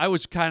said, I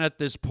was kind of at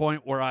this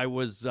point where I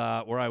was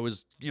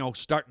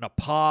starting to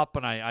pop,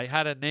 and I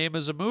had a name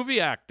as a movie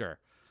actor.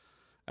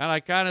 And I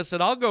kind of said,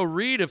 I'll go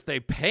read if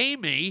they pay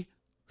me.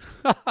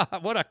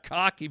 What a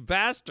cocky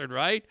bastard,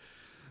 right?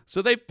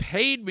 So they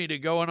paid me to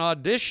go and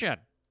audition.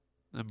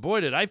 And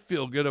boy, did I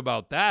feel good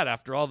about that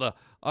after all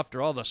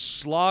the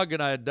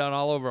slogging I had done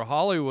all over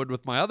Hollywood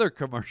with my other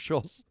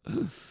commercials.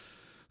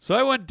 So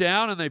I went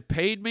down, and they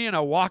paid me, and I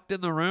walked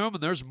in the room,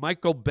 and there's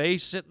Michael Bay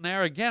sitting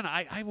there. Again,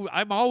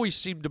 I'm always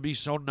seem to be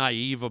so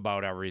naive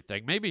about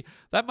everything. Maybe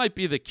that might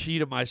be the key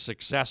to my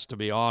success, to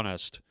be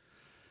honest.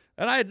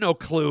 And I had no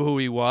clue who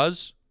he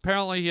was.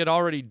 Apparently, he had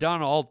already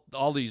done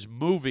all these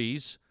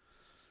movies.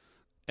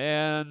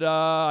 And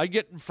I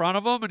get in front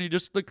of him, and he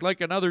just looked like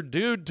another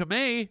dude to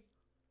me.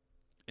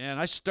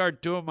 And I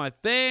start doing my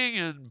thing,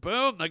 and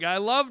boom, the guy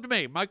loved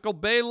me. Michael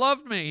Bay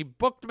loved me. He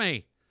booked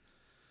me.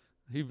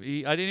 I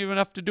didn't even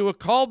have to do a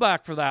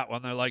callback for that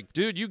one. They're like,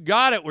 dude, you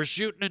got it. We're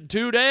shooting in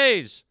 2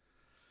 days.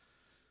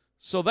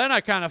 So then I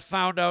kind of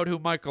found out who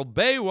Michael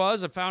Bay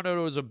was. I found out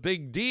it was a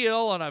big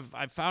deal, and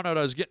I found out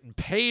I was getting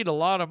paid a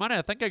lot of money.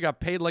 I think I got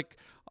paid like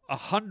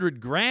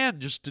 $100,000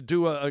 just to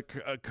do a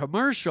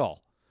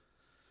commercial.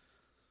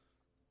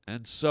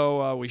 And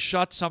so we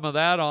shot some of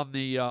that on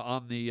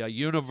the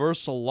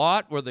Universal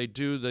lot where they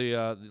do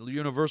the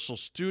Universal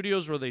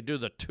Studios, where they do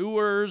the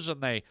tours, and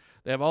they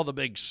have all the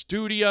big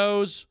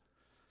studios.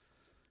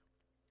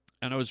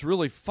 And it was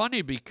really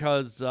funny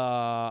because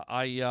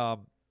I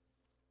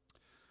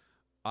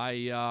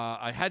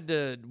had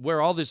to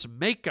wear all this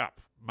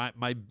makeup.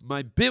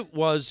 My bit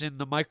was in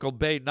the Michael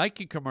Bay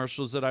Nike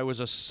commercials that I was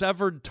a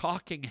severed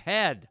talking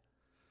head.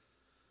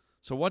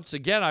 So once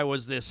again, I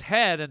was this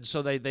head, and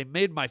so they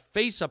made my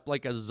face up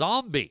like a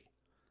zombie.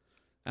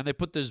 And they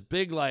put this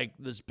big,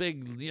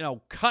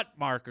 cut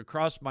mark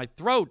across my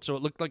throat, so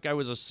it looked like I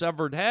was a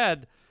severed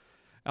head.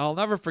 And I'll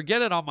never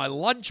forget it, on my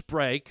lunch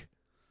break,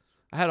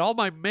 I had all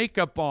my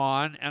makeup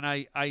on, and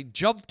I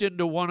jumped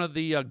into one of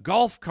the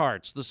golf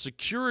carts. The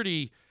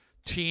security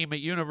team at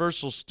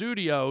Universal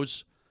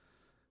Studios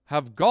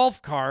have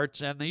golf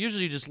carts, and they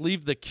usually just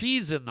leave the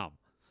keys in them.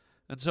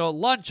 And so at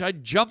lunch, I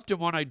jumped in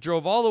one. I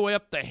drove all the way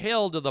up the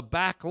hill to the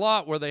back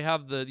lot where they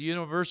have the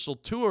Universal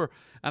tour,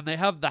 and they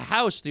have the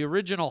house, the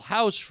original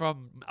house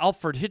from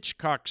Alfred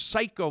Hitchcock's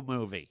Psycho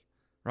movie,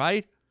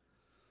 right?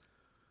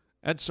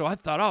 And so I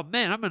thought, oh,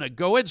 man, I'm going to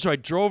go in. So I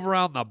drove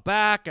around the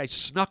back. I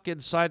snuck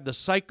inside the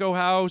Psycho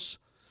house.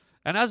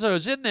 And as I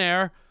was in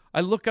there,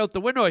 I look out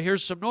the window. I hear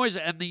some noise,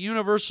 and the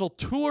Universal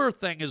tour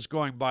thing is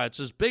going by. It's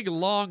this big,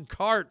 long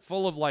cart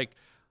full of,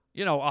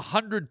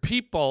 100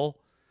 people,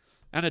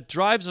 and it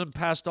drives them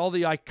past all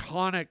the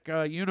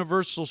iconic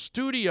Universal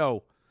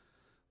Studio,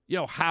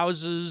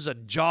 houses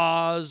and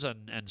Jaws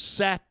and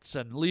sets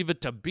and Leave It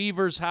to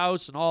Beaver's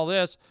house and all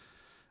this.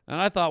 And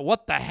I thought,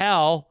 what the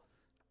hell?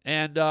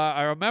 And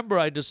I remember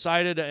I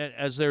decided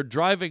as they're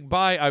driving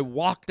by, I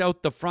walked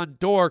out the front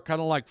door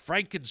kind of like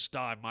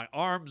Frankenstein, my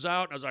arms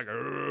out, and I was like,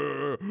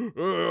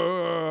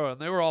 and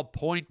they were all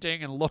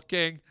pointing and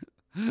looking.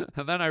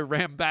 And then I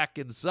ran back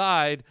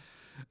inside,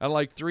 and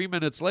like 3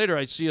 minutes later,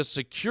 I see a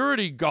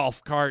security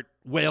golf cart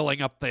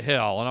wailing up the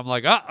hill. And I'm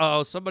like,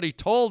 uh-oh, somebody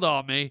told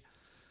on me.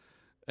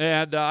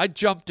 And I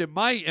jumped in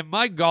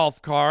my golf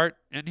cart,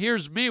 and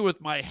here's me with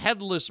my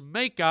headless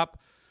makeup,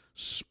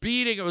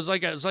 speeding. It was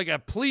like a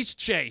police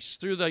chase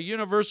through the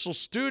Universal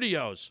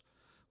Studios.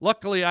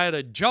 Luckily, I had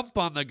a jump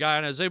on the guy,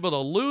 and I was able to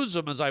lose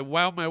him as I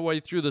wound my way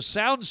through the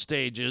sound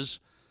stages.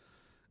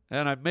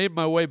 And I made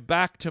my way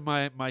back to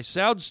my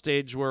sound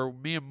stage where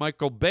me and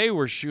Michael Bay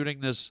were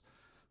shooting this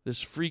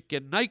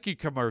freaking Nike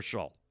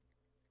commercial.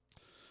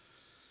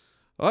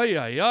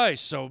 Ay.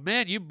 So,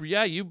 man,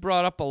 you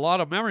brought up a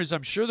lot of memories.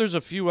 I'm sure there's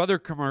a few other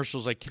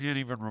commercials I can't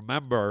even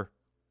remember.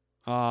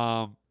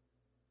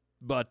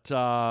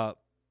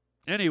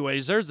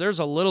 Anyways, there's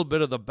a little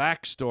bit of the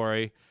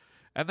backstory,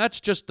 and that's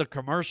just the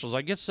commercials.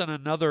 I guess in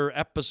another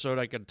episode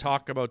I can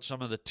talk about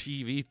some of the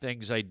TV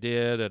things I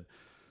did and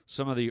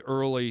some of the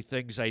early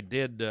things I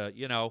did to,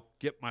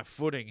 get my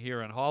footing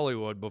here in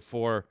Hollywood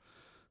before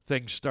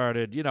things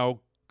started,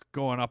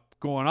 going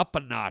up a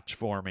notch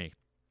for me.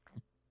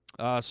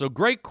 So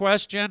great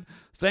question.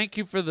 Thank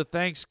you for the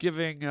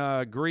Thanksgiving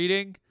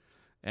greeting,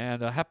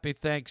 and a happy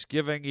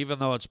Thanksgiving, even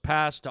though it's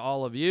past, to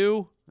all of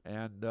you.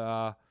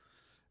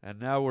 And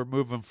now we're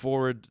moving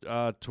forward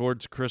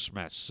towards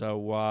Christmas.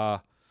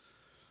 So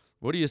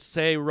what do you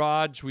say,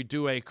 Raj? We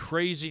do a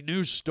crazy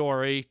news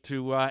story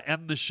to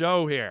end the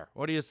show here.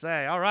 What do you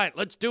say? All right,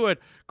 let's do it.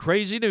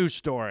 Crazy news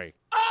story.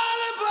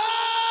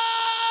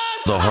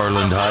 The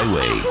Harland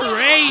Highway.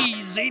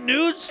 Crazy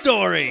news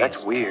story.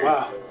 That's weird.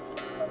 Wow.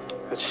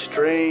 That's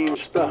strange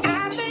stuff.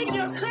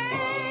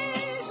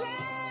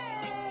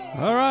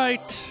 All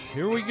right,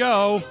 here we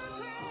go.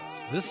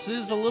 This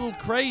is a little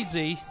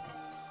crazy.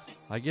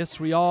 I guess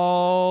we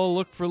all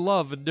look for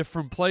love in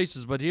different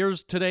places, but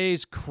here's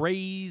today's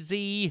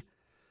crazy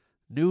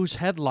news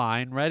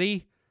headline.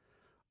 Ready?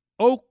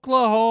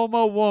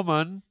 Oklahoma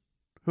woman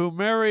who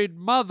married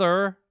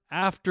mother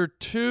after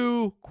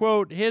two,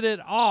 quote, hit it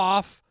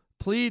off,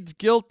 pleads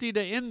guilty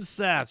to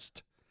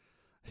incest.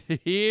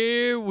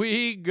 Here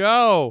we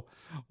go.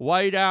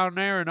 Way down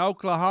there in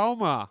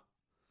Oklahoma.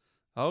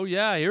 Oh,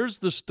 yeah, here's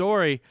the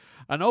story.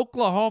 An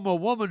Oklahoma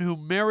woman who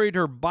married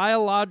her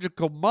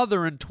biological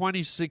mother in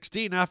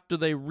 2016 after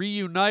they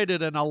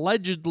reunited and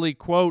allegedly,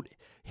 quote,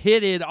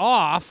 hit it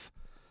off,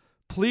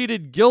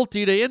 pleaded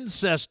guilty to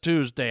incest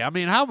Tuesday. I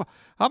mean, how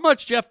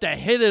much do you have to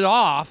hit it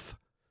off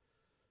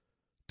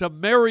to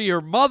marry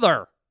your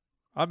mother?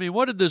 I mean,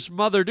 what did this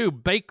mother do?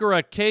 Bake her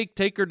a cake,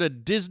 take her to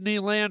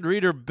Disneyland,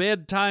 read her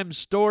bedtime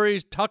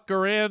stories, tuck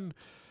her in,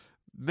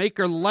 make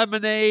her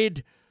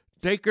lemonade,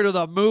 take her to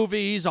the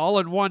movies all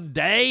in one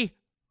day?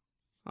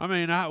 I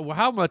mean,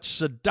 how much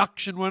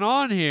seduction went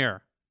on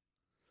here?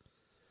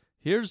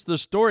 Here's the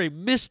story.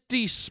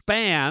 Misty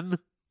Span,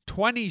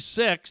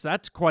 26,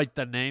 that's quite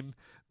the name.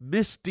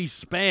 Misty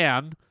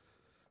Span.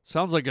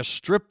 Sounds like a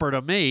stripper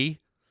to me.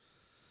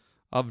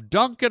 of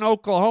Duncan,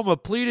 Oklahoma,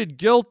 pleaded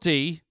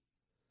guilty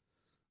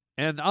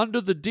and under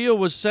the deal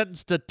was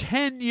sentenced to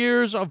 10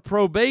 years of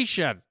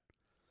probation.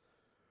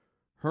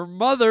 Her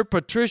mother,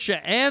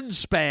 Patricia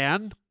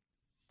Anspan,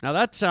 now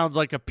that sounds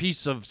like a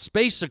piece of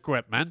space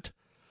equipment.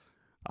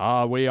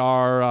 We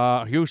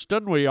are,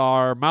 Houston, we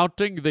are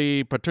mounting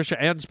the Patricia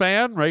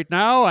Anspan right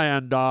now,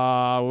 and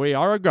we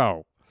are a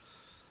go.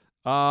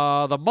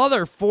 The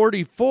mother,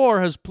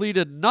 44, has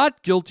pleaded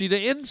not guilty to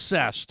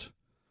incest.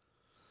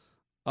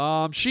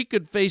 She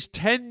could face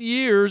 10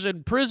 years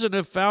in prison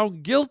if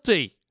found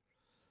guilty.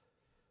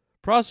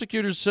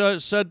 Prosecutors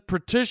said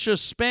Patricia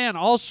Span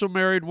also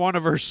married one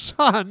of her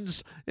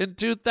sons in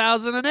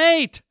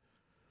 2008.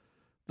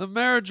 The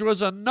marriage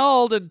was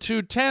annulled in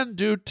 2010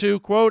 due to,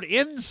 quote,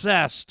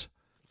 incest.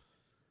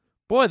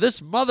 Boy, this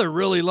mother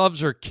really loves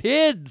her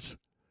kids.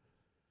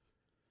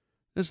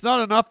 It's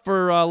not enough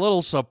for a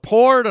little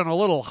support and a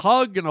little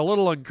hug and a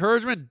little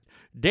encouragement.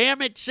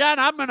 Damn it, son,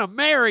 I'm going to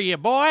marry you,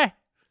 boy.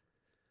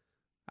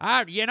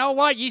 You know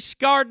what? You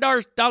scored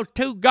those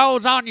 2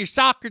 goals on your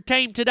soccer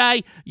team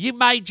today. You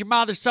made your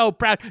mother so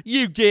proud.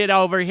 You get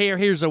over here.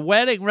 Here's a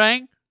wedding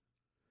ring.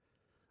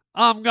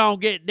 I'm going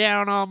to get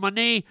down on my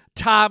knee,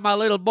 tie my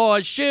little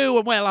boy's shoe,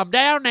 and while I'm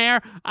down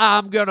there,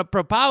 I'm going to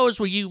propose.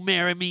 Will you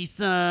marry me,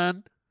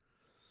 son?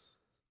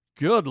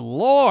 Good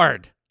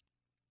Lord.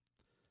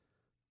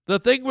 The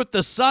thing with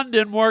the son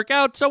didn't work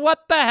out, so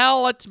what the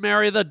hell? Let's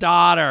marry the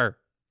daughter.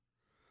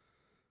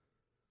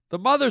 The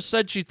mother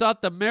said she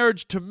thought the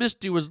marriage to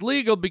Misty was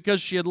legal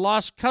because she had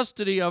lost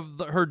custody of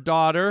her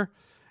daughter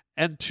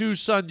and 2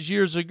 sons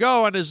years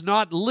ago and is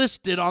not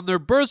listed on their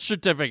birth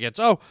certificates.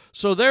 Oh,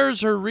 so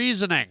there's her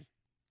reasoning.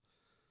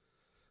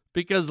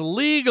 Because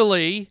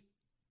legally,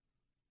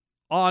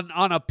 on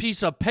a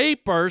piece of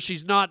paper,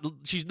 she's not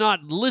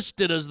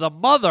listed as the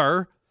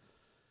mother.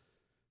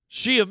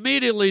 She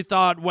immediately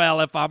thought,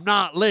 well, if I'm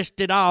not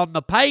listed on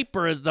the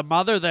paper as the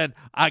mother, then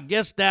I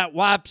guess that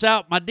wipes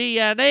out my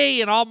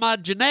DNA and all my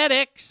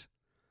genetics.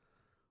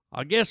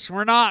 I guess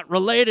we're not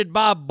related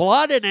by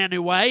blood in any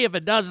way if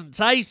it doesn't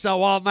say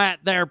so on that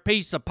there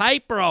piece of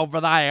paper over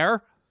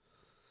there.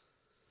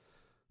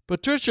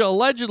 Patricia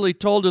allegedly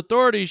told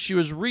authorities she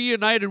was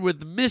reunited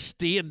with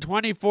Misty in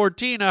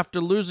 2014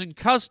 after losing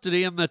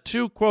custody, and the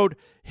two, quote,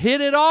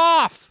 hit it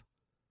off.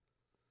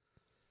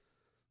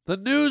 The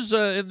news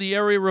in the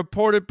area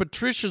reported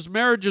Patricia's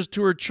marriages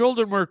to her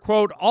children were,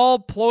 quote, all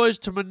ploys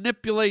to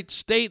manipulate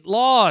state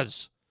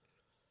laws.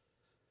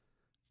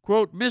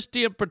 Quote,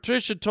 Misty and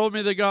Patricia told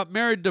me they got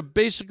married to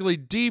basically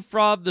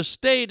defraud the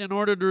state in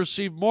order to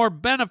receive more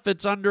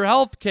benefits under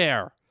health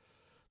care.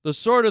 The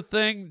sort of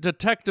thing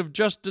Detective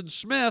Justin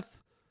Smith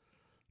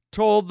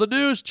told the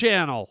news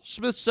channel.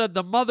 Smith said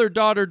the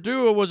mother-daughter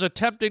duo was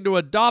attempting to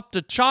adopt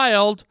a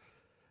child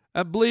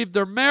and believed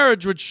their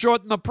marriage would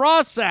shorten the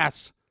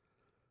process.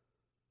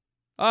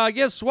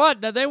 Guess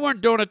what? Now, they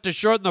weren't doing it to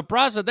shorten the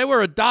process. They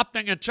were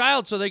adopting a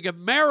child so they could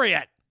marry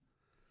it.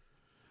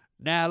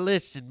 Now,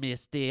 listen,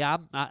 Misty,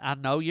 I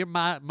know you're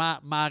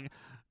my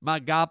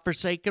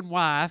godforsaken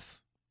wife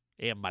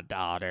and my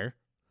daughter,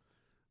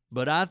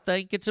 but I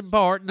think it's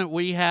important that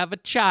we have a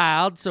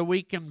child so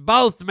we can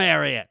both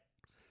marry it.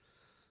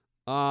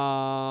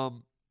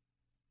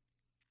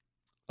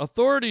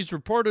 Authorities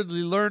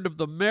reportedly learned of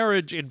the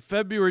marriage in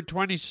February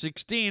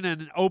 2016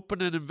 and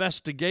opened an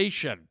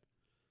investigation.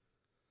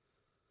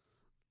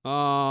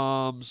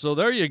 So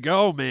there you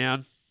go,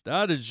 man.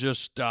 That is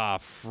just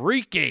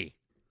freaky.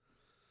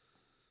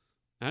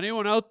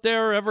 Anyone out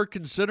there ever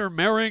consider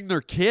marrying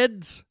their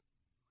kids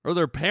or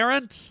their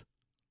parents?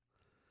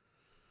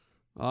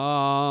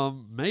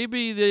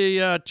 Maybe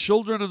the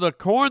Children of the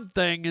Corn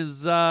thing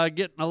is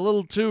getting a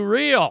little too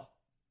real.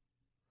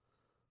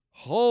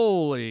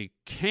 Holy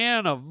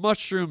can of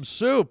mushroom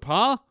soup,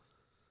 huh?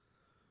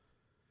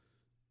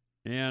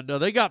 And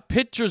they got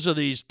pictures of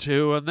these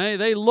two, and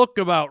they look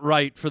about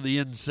right for the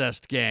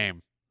incest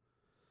game.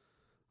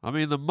 I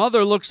mean, the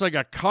mother looks like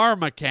a car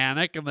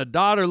mechanic, and the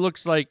daughter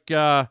looks like,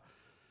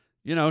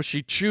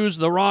 she chews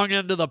the wrong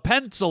end of the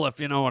pencil,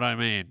 if you know what I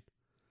mean.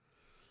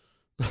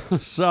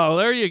 So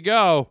there you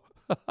go.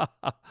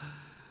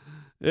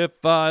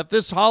 If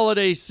this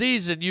holiday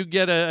season you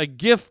get a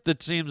gift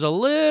that seems a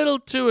little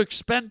too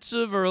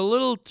expensive or a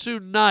little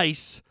too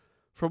nice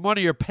from one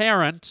of your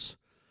parents,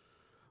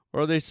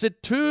 or they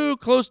sit too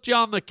close to you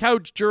on the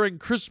couch during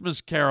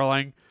Christmas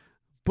caroling,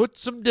 put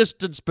some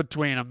distance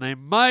between them. They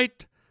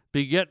might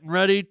be getting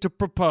ready to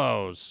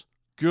propose.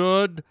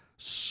 Good,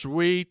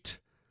 sweet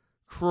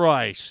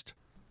Christ.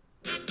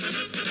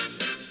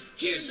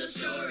 Here's the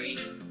story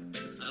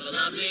of a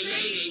lovely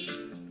lady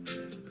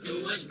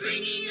who was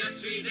bringing up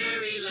 3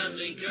 very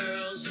lovely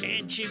girls.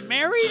 And she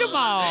married them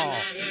all.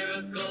 Had hair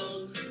of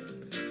gold,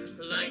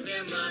 like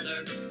their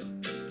mother,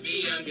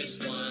 the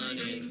youngest one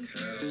in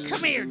curls.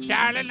 Come here,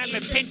 darling, let me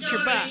pinch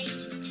your butt.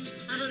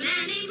 Of a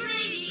man named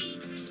Brady,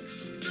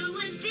 who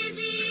was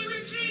busy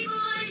with 3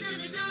 boys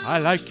of his own. I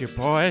like your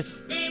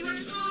boys. They were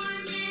 4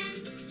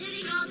 men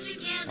living all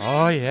together.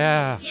 Oh,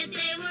 yeah. Yet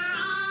they were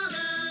all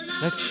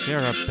alone. Let's share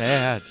a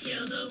bed.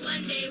 Till the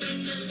one day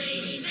when the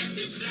lady met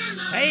this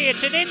Hey,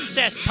 it's an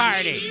incest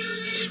party.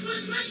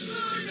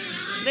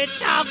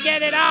 Let's all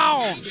get it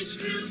on.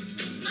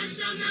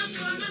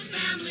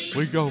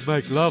 We gonna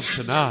make love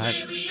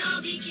tonight.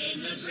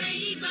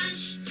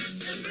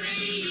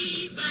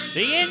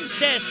 The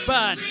incest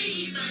bunch.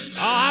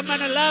 Oh, I'm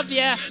gonna love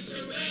ya.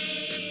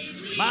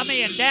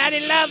 Mommy and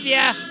Daddy love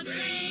ya.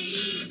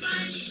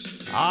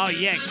 Oh,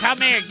 yeah,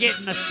 come here, get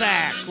in the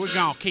sack. We're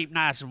gonna keep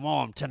nice and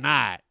warm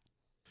tonight.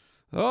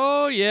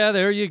 Oh, yeah,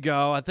 there you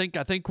go. I think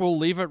we'll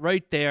leave it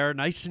right there.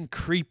 Nice and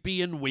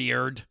creepy and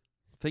weird.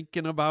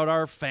 Thinking about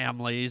our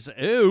families.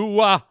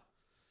 Ooh-wah.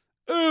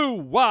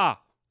 Ooh-wah.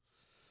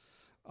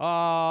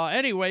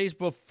 Anyways,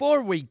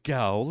 before we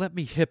go, let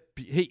me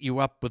hit you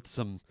up with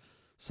some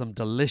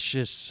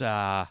delicious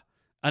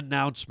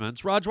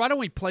announcements. Raj, why don't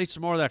we play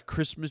some more of that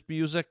Christmas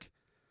music?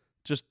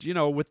 Just,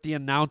 with the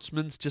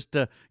announcements, just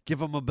to give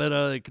them a bit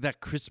of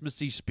that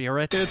Christmassy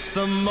spirit. It's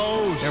the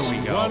most there we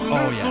go.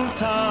 wonderful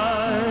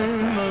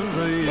time of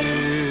the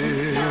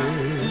year.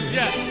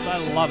 Yes, I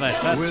love it.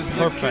 That's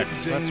perfect.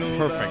 That's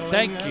perfect.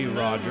 Thank you,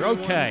 Roger.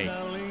 Okay,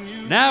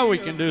 now we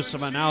can do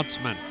some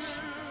announcements.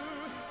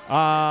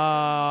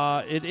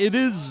 It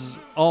is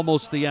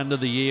almost the end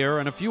of the year,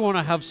 and if you want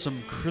to have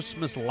some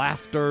Christmas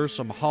laughter,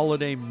 some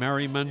holiday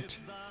merriment,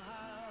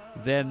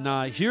 then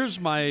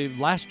here's my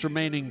last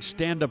remaining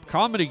stand-up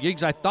comedy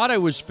gigs. I thought I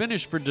was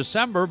finished for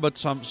December, but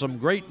some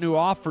great new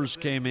offers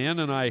came in,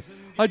 and I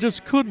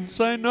just couldn't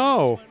say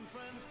no.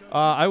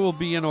 I will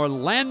be in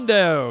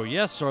Orlando.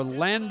 Yes,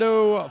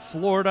 Orlando,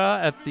 Florida,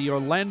 at the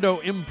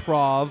Orlando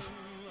Improv,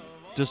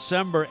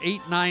 December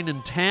 8, 9,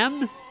 and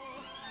 10.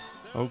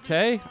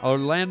 Okay,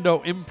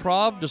 Orlando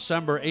Improv,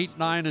 December 8,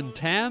 9, and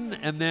 10.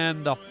 And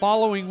then the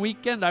following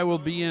weekend, I will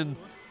be in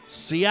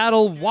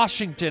Seattle,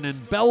 Washington, in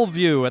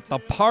Bellevue at the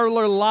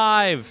Parlor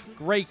Live.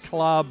 Great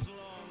club,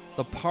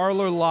 the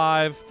Parlor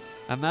Live.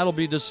 And that'll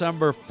be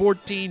December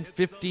 14,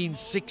 15,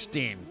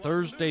 16,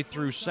 Thursday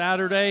through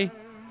Saturday.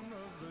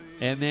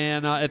 And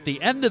then at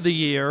the end of the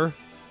year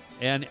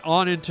and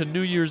on into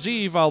New Year's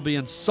Eve, I'll be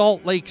in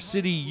Salt Lake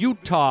City,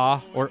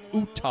 Utah, or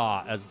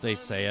Utah as they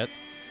say it,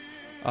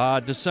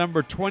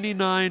 December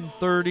 29,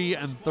 30,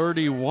 and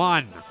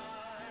 31.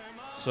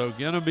 So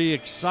going to be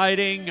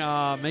exciting.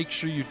 Make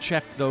sure you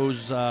check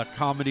those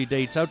comedy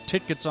dates out.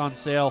 Tickets on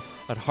sale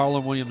at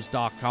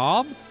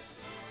harlandwilliams.com.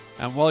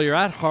 And while you're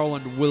at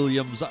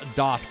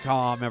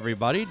harlandwilliams.com,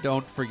 everybody,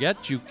 don't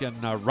forget you can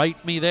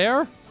write me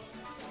there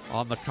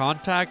on the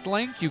contact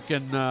link. You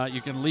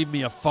can leave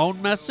me a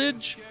phone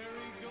message.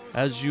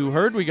 As you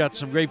heard, we got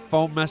some great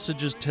phone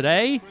messages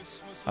today.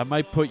 I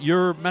might put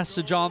your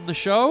message on the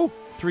show.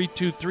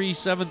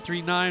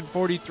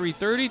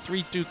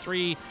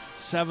 323-739-4330,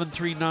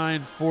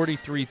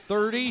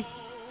 323-739-4330.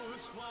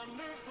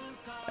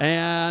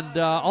 And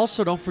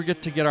also don't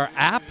forget to get our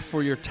app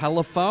for your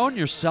telephone,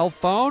 your cell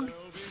phone.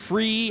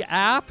 Free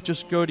app.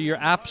 Just go to your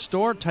app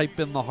store, type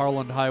in the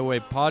Harland Highway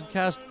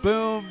Podcast.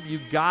 Boom,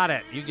 you got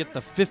it. You get the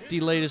 50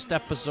 latest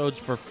episodes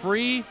for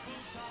free.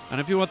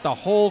 And if you want the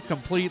whole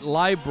complete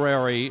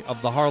library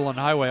of the Harland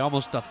Highway,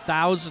 almost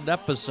 1,000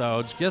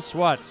 episodes, guess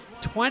what?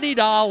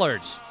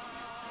 $20.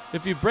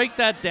 If you break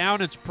that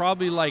down, it's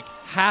probably like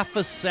half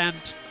a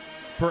cent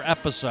per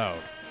episode.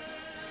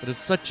 It is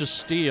such a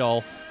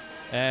steal,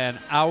 and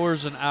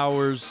hours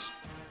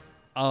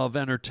of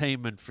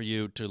entertainment for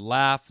you to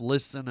laugh,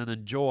 listen, and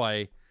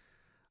enjoy.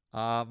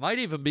 Might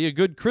even be a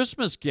good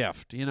Christmas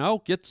gift.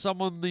 Get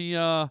someone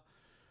the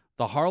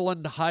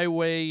Harland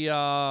Highway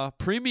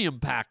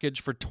premium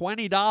package for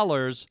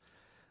 $20,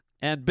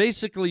 and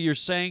basically you're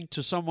saying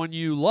to someone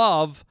you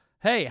love,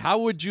 hey, how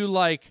would you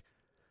like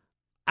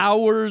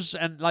hours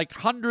and like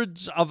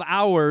hundreds of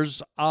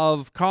hours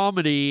of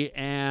comedy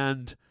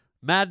and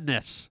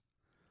madness?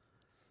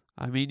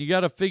 I mean, you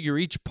got to figure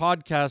each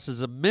podcast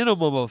is a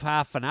minimum of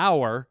half an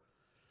hour.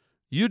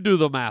 You do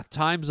the math.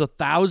 Times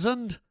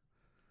 1,000.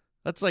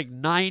 That's like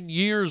 9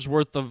 years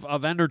worth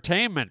of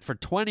entertainment for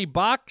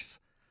 $20.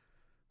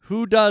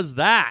 Who does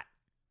that?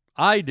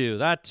 I do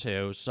that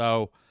too.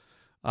 So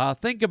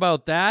think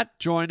about that.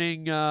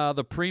 Joining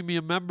the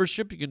premium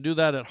membership. You can do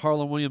that at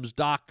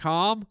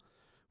harlandwilliams.com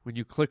when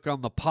you click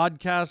on the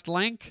podcast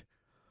link.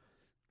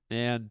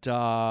 And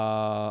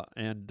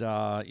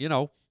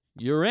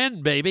you're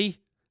in, baby.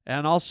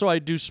 And also I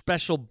do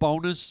special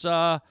bonus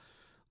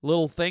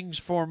little things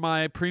for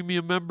my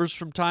premium members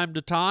from time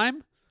to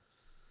time.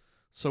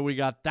 So we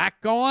got that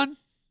going.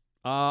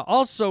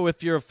 Also,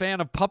 if you're a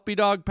fan of Puppy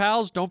Dog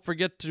Pals, don't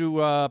forget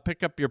to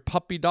pick up your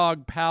Puppy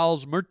Dog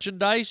Pals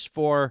merchandise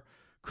for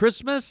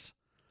Christmas.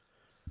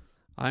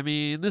 I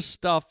mean, this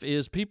stuff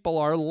is, people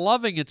are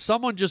loving it.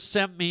 Someone just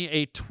sent me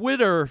a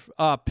Twitter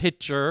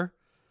picture.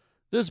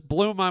 This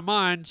blew my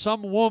mind.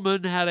 Some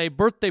woman had a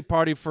birthday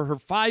party for her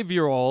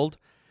 5-year-old,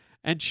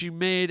 and she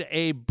made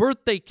a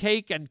birthday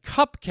cake and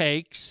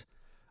cupcakes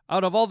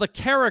out of all the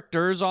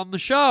characters on the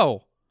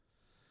show.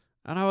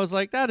 And I was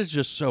like, that is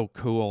just so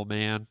cool,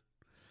 man.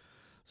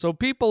 So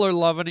people are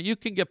loving it. You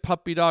can get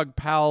Puppy Dog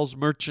Pals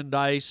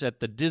merchandise at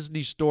the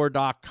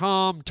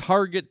DisneyStore.com,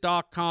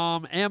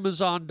 Target.com,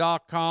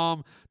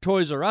 Amazon.com,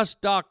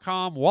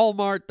 ToysRUs.com,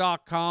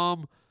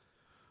 Walmart.com.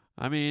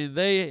 I mean,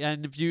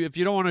 if you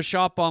don't want to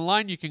shop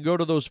online, you can go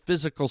to those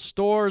physical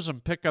stores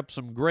and pick up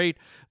some great.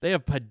 They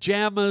have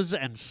pajamas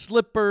and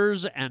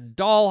slippers and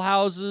doll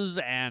houses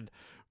and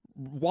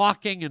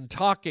walking and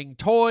talking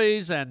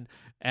toys and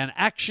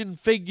action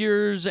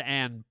figures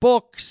and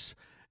books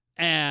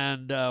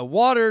and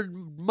water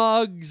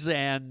mugs,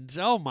 and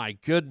oh my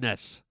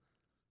goodness,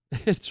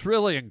 it's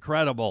really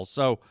incredible.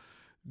 So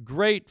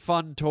great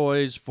fun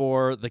toys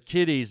for the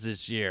kiddies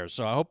this year.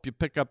 So I hope you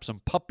pick up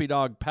some Puppy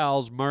Dog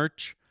Pals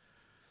merch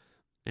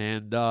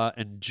and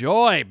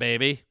enjoy,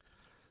 baby.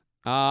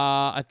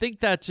 I think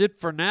that's it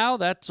for now.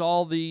 That's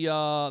all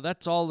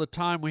the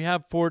time we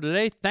have for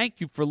today. Thank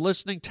you for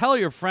listening. Tell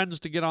your friends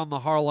to get on the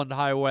Harland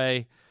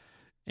Highway,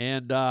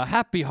 and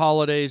happy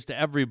holidays to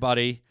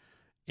everybody.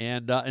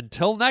 And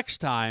until next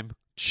time,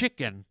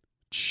 chicken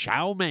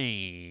chow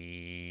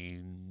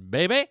mein,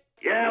 baby.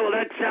 Yeah, well,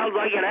 that sounds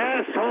like an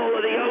asshole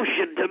of the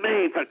ocean to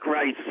me, for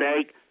Christ's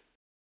sake.